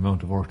know the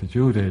amount of work that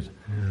you did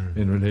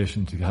in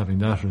relation to having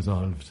that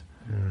resolved.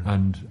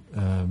 And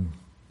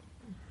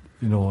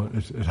you know,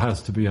 it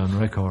has to be on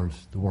record,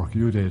 the work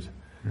you did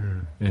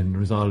in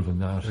resolving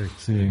that,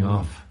 seeing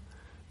off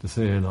the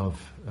sale of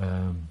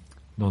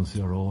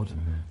Nuncio Road,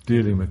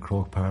 dealing with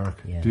Croke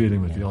Park,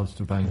 dealing with the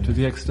Ulster Bank, to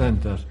the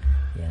extent that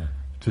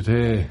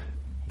today,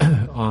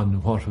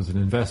 on what was an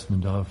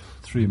investment of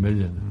 3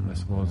 million, I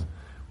suppose,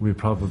 we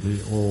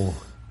probably owe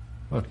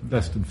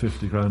less than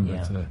 50 grand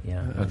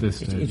at this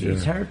stage.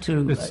 It's hard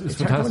to. It's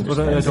fantastic, but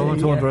I don't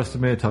want to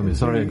underestimate, Tommy.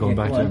 Sorry, I'm going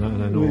back to it,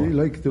 and I know.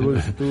 Like there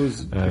was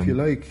if you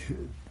like,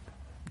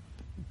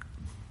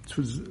 it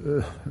was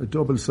a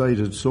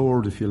double-sided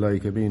sword, if you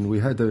like. I mean, we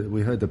had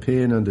the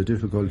pain and the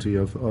difficulty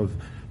of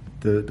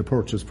the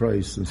purchase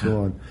price and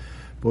so on,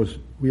 but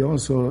we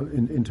also,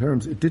 in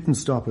terms, it didn't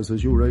stop us,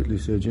 as you rightly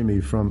said,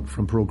 Jimmy, from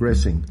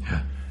progressing.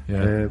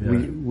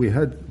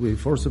 We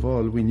first of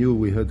all, we knew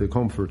we had the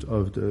comfort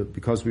of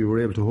because we were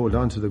able to hold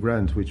on to the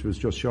grant, which was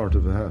just short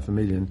of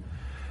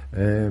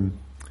 $500,000.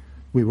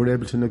 We were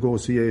able to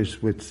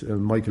negotiate with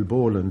Michael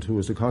Boland, who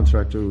was the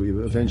contractor we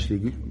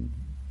eventually.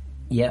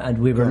 Yeah, and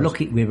we were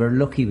lucky. We were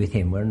lucky with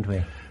him, weren't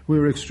we? We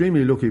were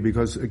extremely lucky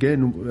because,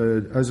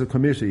 again, as a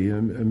committee,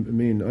 I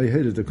mean, I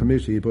headed the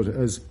committee, but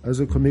as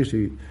a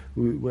committee,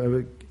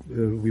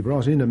 we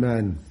brought in a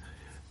man,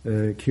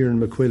 Kieran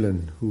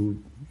McQuillan, who,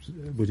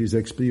 with his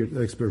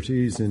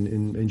expertise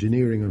in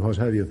engineering and what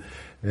have you,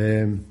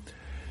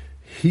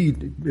 he,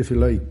 if you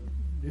like,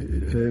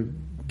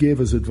 gave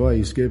us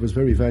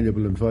very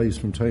valuable advice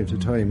from time to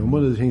time. And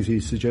one of the things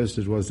he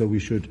suggested was that we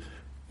should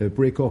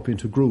break up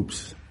into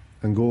groups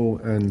and go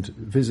and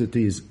visit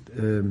these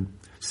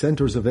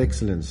centres of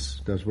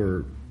excellence that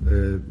were,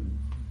 being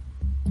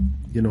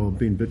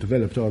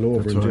developed all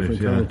over in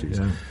different counties.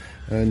 Yeah.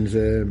 And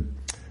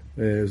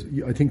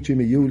I think,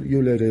 Jimmy,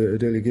 you led a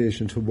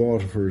delegation to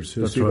Waterford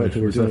to see what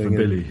they were doing.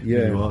 Billy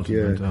went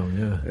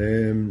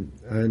down,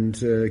 and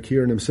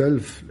Kieran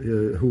himself,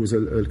 who was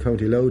a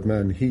County Louth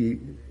man, he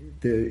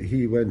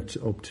went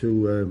up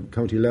to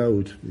County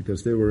Louth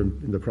because they were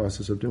in the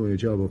process of doing a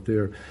job up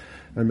there.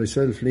 And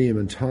myself, Liam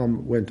and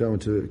Tom went down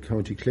to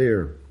County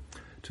Clare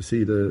to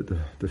see the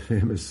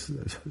famous,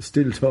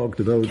 still talked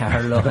about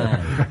Carlow.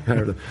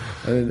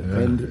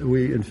 And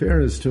we, in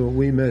fairness to him,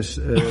 we met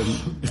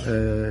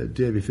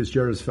Davy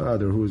Fitzgerald's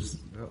father, who was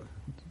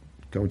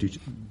county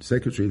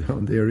secretary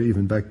down there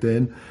even back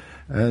then,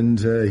 and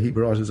he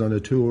brought us on a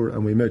tour,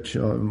 and we met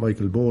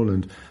Michael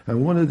Boland.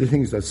 And one of the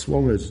things that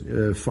swung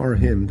it for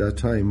him that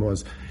time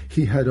was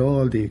he had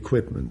all the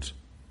equipment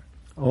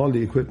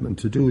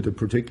to do the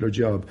particular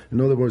job.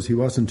 In other words, he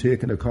wasn't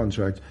taking a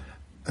contract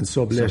and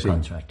subletting,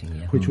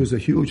 subcontracting, which was a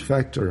huge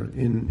factor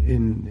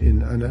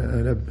and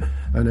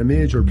a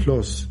major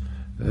plus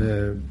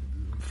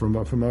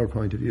from our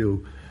point of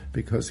view,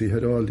 because he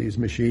had all these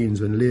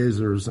machines and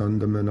lasers on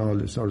them and all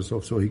this sort of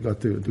stuff. So he got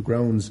the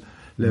grounds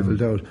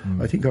levelled out.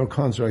 I think our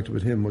contract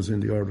with him was in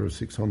the order of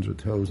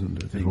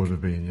 600,000. I think it would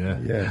have been,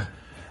 yeah.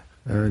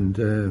 And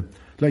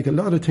like a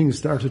lot of things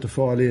started to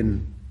fall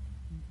in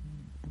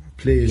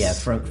place. Yeah,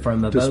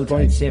 from about,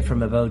 I'd say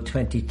from about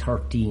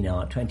 2013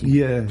 on,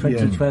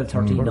 2012,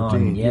 13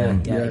 on. Yeah,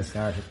 it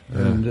started.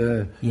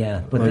 And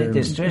but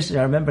the stress.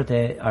 I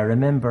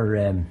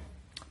remember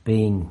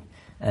being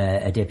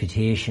a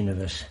deputation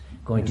of it,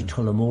 going to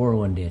Tullamore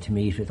one day to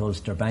meet with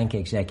Ulster Bank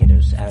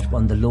executives at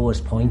one of the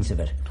lowest points of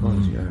it.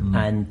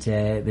 And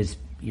it was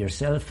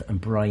yourself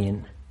and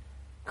Brian,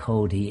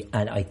 Cody,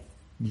 and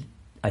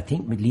I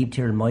think Liam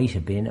Tyrrell might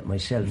have been it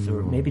myself,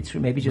 or maybe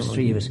just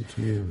three of us.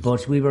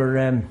 But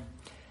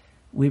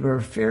we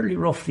were fairly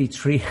roughly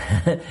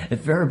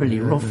verbally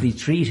roughly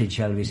treated,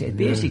 shall we say.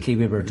 Basically,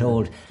 we were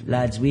told,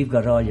 lads, we've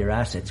got all your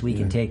assets, we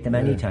can take them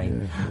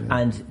anytime.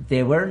 And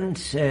they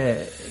weren't,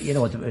 they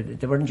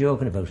weren't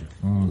joking about it.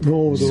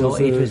 No, so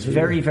it was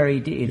very,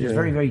 very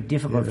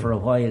difficult for a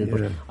while.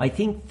 But I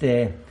think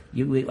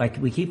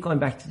we keep going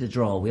back to the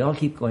draw. We all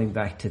keep going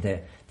back to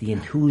the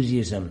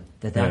enthusiasm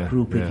that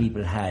group of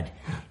people had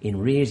in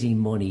raising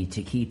money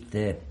to keep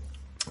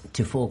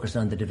to focus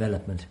on the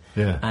development.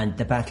 And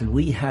the battle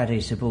we had, I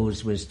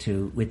suppose, with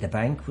the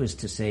bank was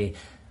to say,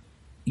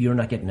 you're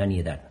not getting any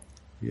of that.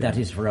 That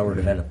is for our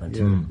development.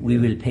 We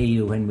will pay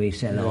you when we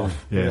sell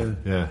off. So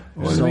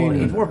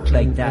it worked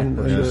like that,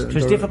 but it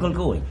was difficult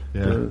going.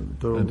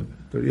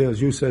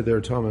 As you said there,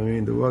 Tom, I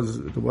mean, there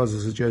was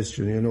a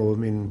suggestion, I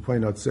mean, why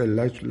not sell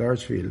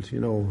Larchfield,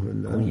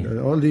 and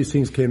all these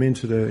things came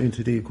into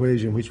the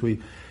equation, which we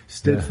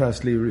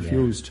steadfastly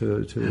refused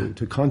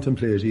to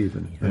contemplate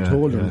even, and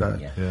told them that.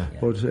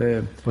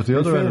 But the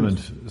other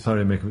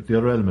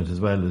element as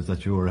well is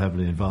that you were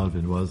heavily involved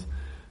in was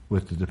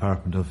with the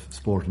Department of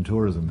Sport and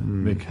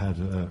Tourism. Mick had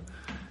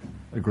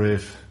a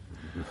great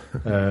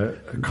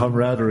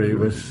camaraderie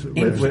with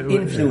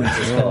influence,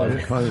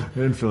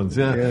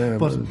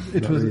 but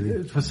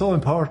it was so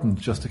important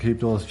just to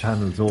keep those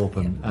channels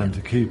open and to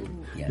keep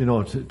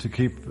to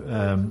keep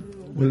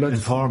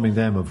informing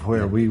them of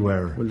where we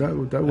were. Well,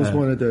 that was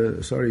one of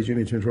the. Sorry,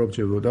 Jimmy, to interrupt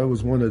you, but that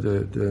was one of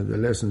the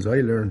lessons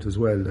I learned as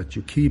well. That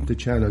you keep the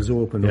channels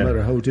open, no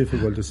matter how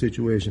difficult the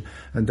situation,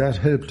 and that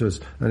helped us.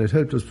 And it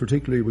helped us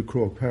particularly with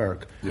Croke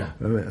Park. I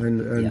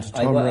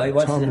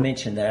wanted to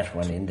mention that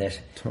one in that.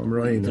 Tom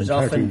Ryan. There's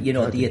often,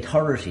 the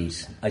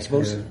authorities. I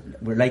suppose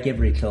we're like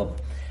every club.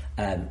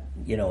 At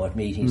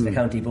meetings, the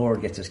county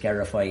board gets a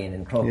scarifying,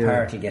 and Croke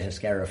Park will get a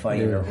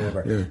scarifying or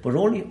whoever, but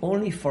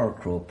only for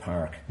Croke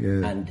Park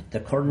and the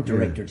current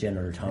Director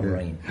General Tom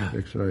Ryan.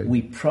 That's right.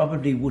 We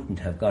probably wouldn't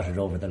have got it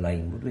over the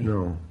line, would we?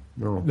 No,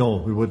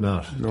 we would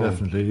not. No.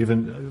 Definitely,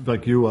 even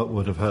like you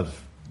would have had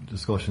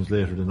discussions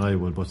later than I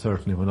would, but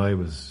certainly when I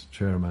was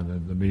chairman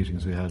and the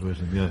meetings we had with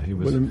him, he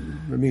was. Well,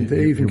 I mean,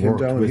 they even came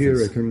down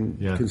here. I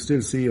can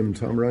still see him,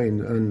 Tom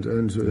Ryan,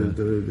 and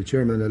the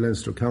chairman of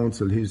Leinster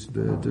Council. He's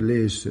the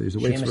late. He's a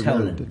Wexford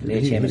man.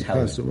 He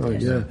passed away.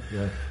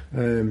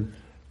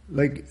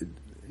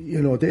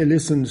 They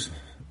listened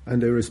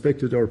and they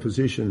respected our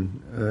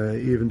position,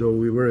 even though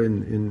we were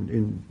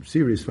in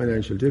serious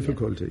financial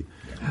difficulty.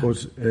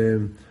 But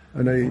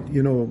I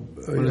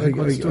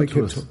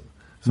kept.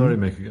 Sorry,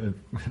 Mick,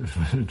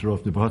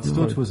 interrupting, but what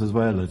stood to us as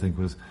well, I think,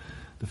 was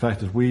the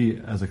fact that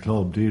we, as a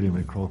club dealing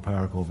with Croke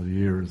Park over the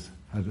years,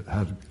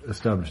 had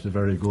established a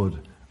very good,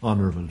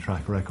 honourable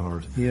track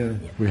record.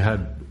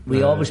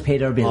 We always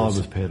paid our bills.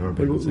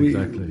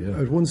 Exactly.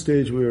 At one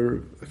stage,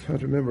 I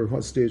can't remember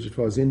what stage it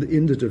was,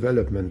 in the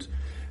development,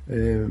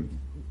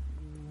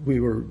 we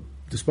were,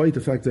 despite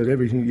the fact that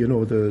everything,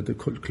 the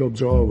club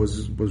draw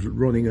was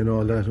running and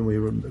all that, and we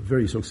were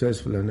very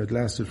successful, and it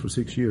lasted for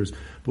 6 years.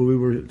 But we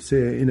were,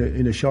 say, in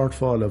a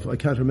shortfall of, I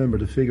can't remember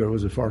the figure,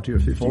 was it 40 or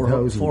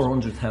 50,000?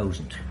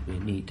 400,000.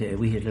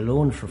 We had a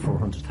loan for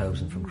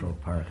 400,000 from Croke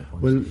Park at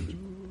once. Well,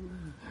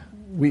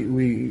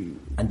 we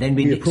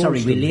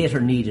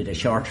later needed a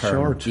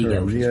short-term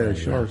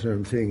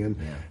thing, and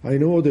I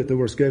know that they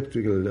were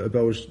sceptical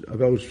about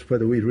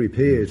whether we'd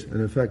repay it,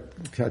 and in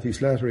fact Cathy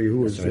Slattery, who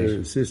was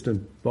the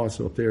assistant boss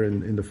up there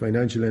in the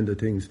financial end of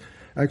things,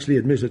 actually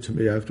admitted to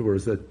me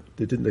afterwards that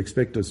they didn't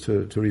expect us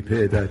to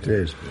repay that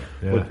debt.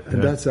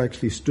 And that's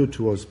actually stood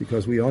to us,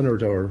 because we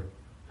honoured our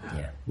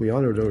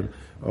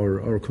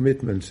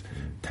commitment,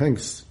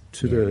 thanks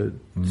to the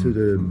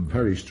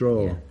parish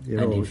draw.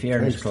 And in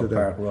fairness, Croke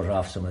Park wrote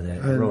off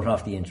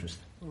the interest.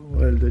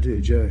 Well, they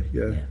did,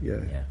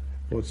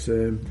 But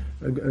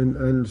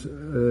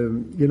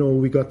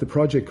we got the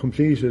project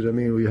completed. I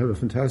mean, we have a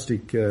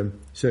fantastic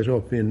set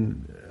up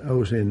on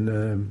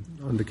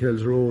the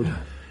Kells Road.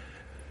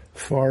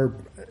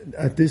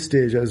 at this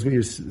stage, as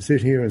we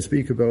sit here and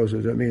speak about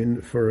it, I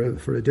mean, for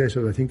a debt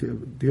of, I think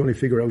the only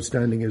figure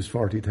outstanding is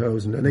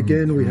 40,000. And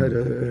again, we had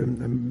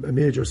a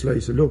major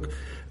slice of luck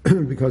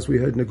because we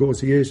had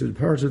negotiated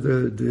part of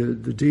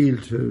the deal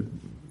to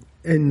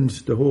end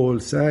the whole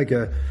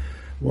saga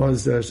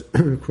was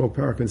that Croke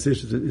Park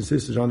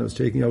insisted on us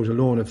taking out a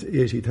loan of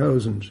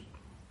 80,000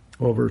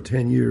 over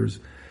 10 years.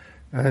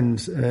 And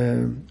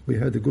we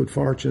had the good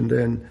fortune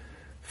then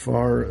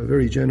for a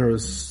very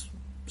generous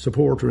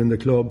supporter in the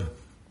club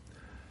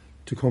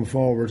to come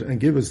forward and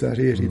give us that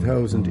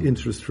 80,000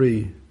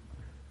 interest-free.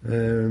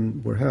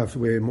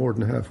 We're more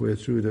than halfway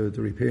through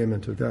the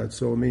repayment of that.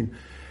 So, I mean,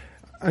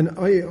 and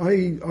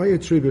I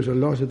attribute a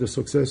lot of the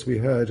success we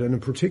had, and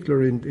in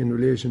particular in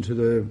relation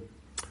to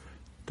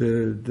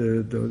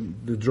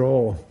the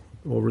draw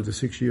over the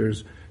 6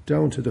 years,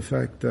 down to the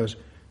fact that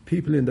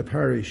people in the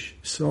parish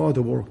saw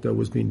the work that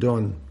was being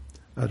done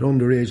at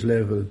underage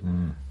level,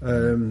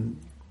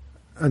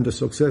 and the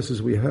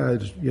successes we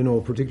had, you know,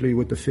 particularly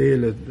with the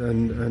Féile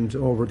and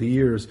over the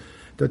years,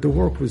 that the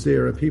work was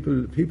there, and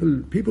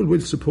people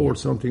will support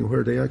something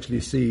where they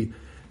actually see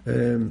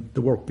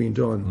the work being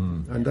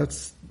done, and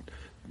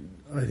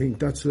I think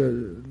that's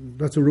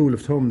a rule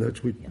of thumb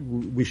that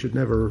we should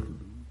never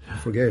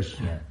forget.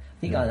 Yeah.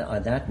 I think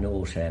on that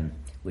note,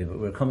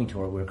 we're coming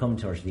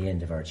towards the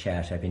end of our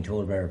chat. I've been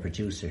told by our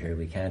producer here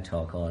we can't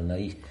talk all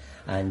night,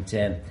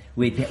 and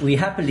we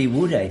happily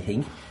would, I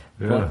think,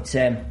 but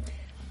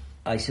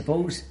I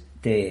suppose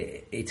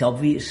it's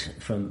obvious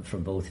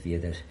from both of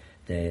you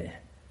that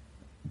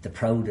the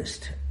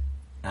proudest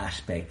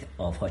aspect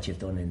of what you've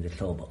done in the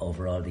club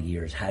over all the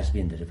years has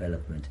been the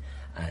development,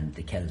 and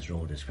the Kells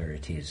Road is where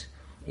it is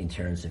in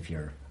terms of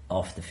your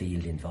off the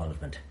field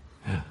involvement.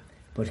 Yeah.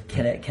 But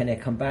can I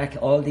come back?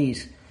 All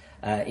these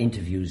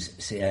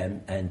interviews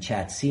and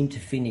chats seem to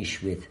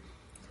finish with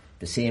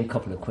the same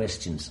couple of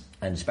questions,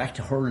 and it's back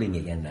to hurling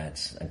again,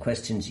 lads, and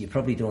questions you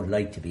probably don't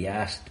like to be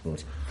asked,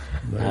 but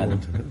I'll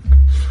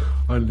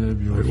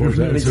name you.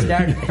 We'll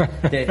start.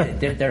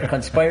 They're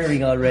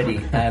conspiring already.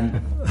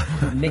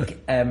 Mick,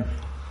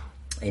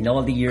 in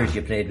all the years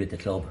you played with the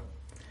club,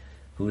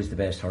 who was the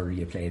best hurler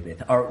you played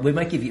with? Or we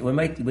might give you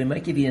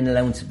an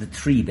allowance of the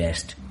three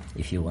best,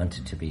 if you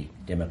wanted to be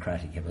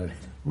democratic about it.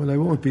 Well, I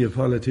won't be a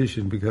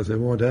politician because I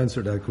won't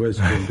answer that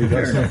question.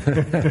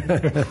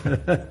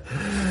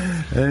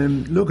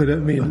 Look at it,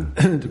 I mean,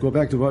 to go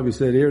back to what we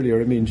said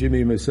earlier, I mean,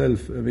 Jimmy and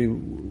myself, I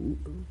mean,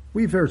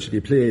 we virtually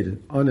played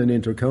on an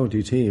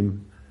inter-county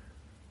team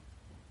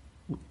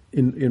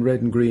in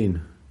red and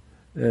green.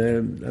 I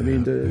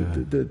mean,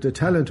 the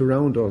talent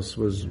around us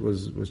was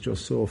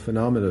just so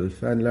phenomenal.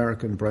 Fan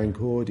Larkin, Brian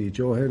Cody,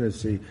 Joe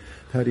Hennessy,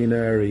 Paddy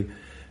Nary,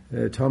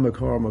 Tom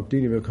McCormack,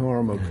 Deanie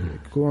McCormack,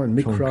 go on,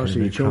 Mick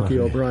Crosby, Chunky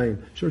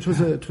O'Brien. Sure,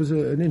 it was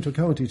an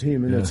inter-county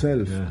team in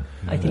itself. Yeah.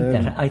 I think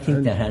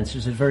that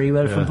answers it very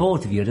well from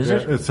both of you, does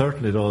it? It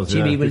certainly does.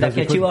 Jimmy, will that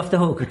get you off the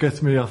hook? It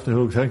gets me off the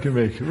hook. Thank you,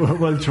 Mick.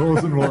 Well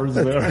chosen words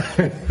there.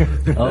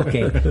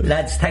 Okay,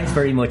 lads, thanks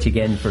very much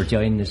again for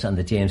joining us on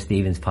the James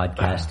Stephens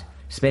podcast.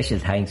 Special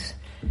thanks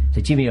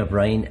to Jimmy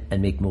O'Brien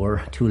and Mick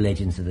Moore, two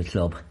legends of the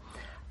club.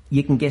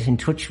 You can get in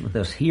touch with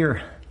us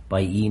here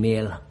by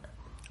email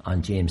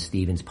on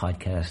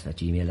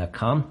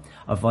jamesstephenspodcast@gmail.com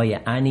or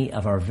via any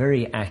of our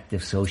very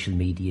active social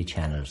media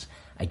channels.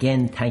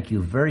 Again, thank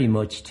you very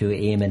much to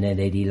Eamon and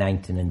Eddie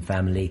Langton and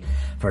family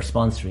for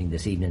sponsoring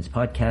this evening's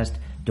podcast.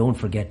 Don't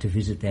forget to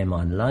visit them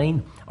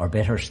online, or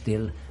better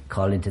still,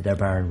 call into their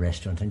bar and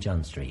restaurant on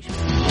John Street.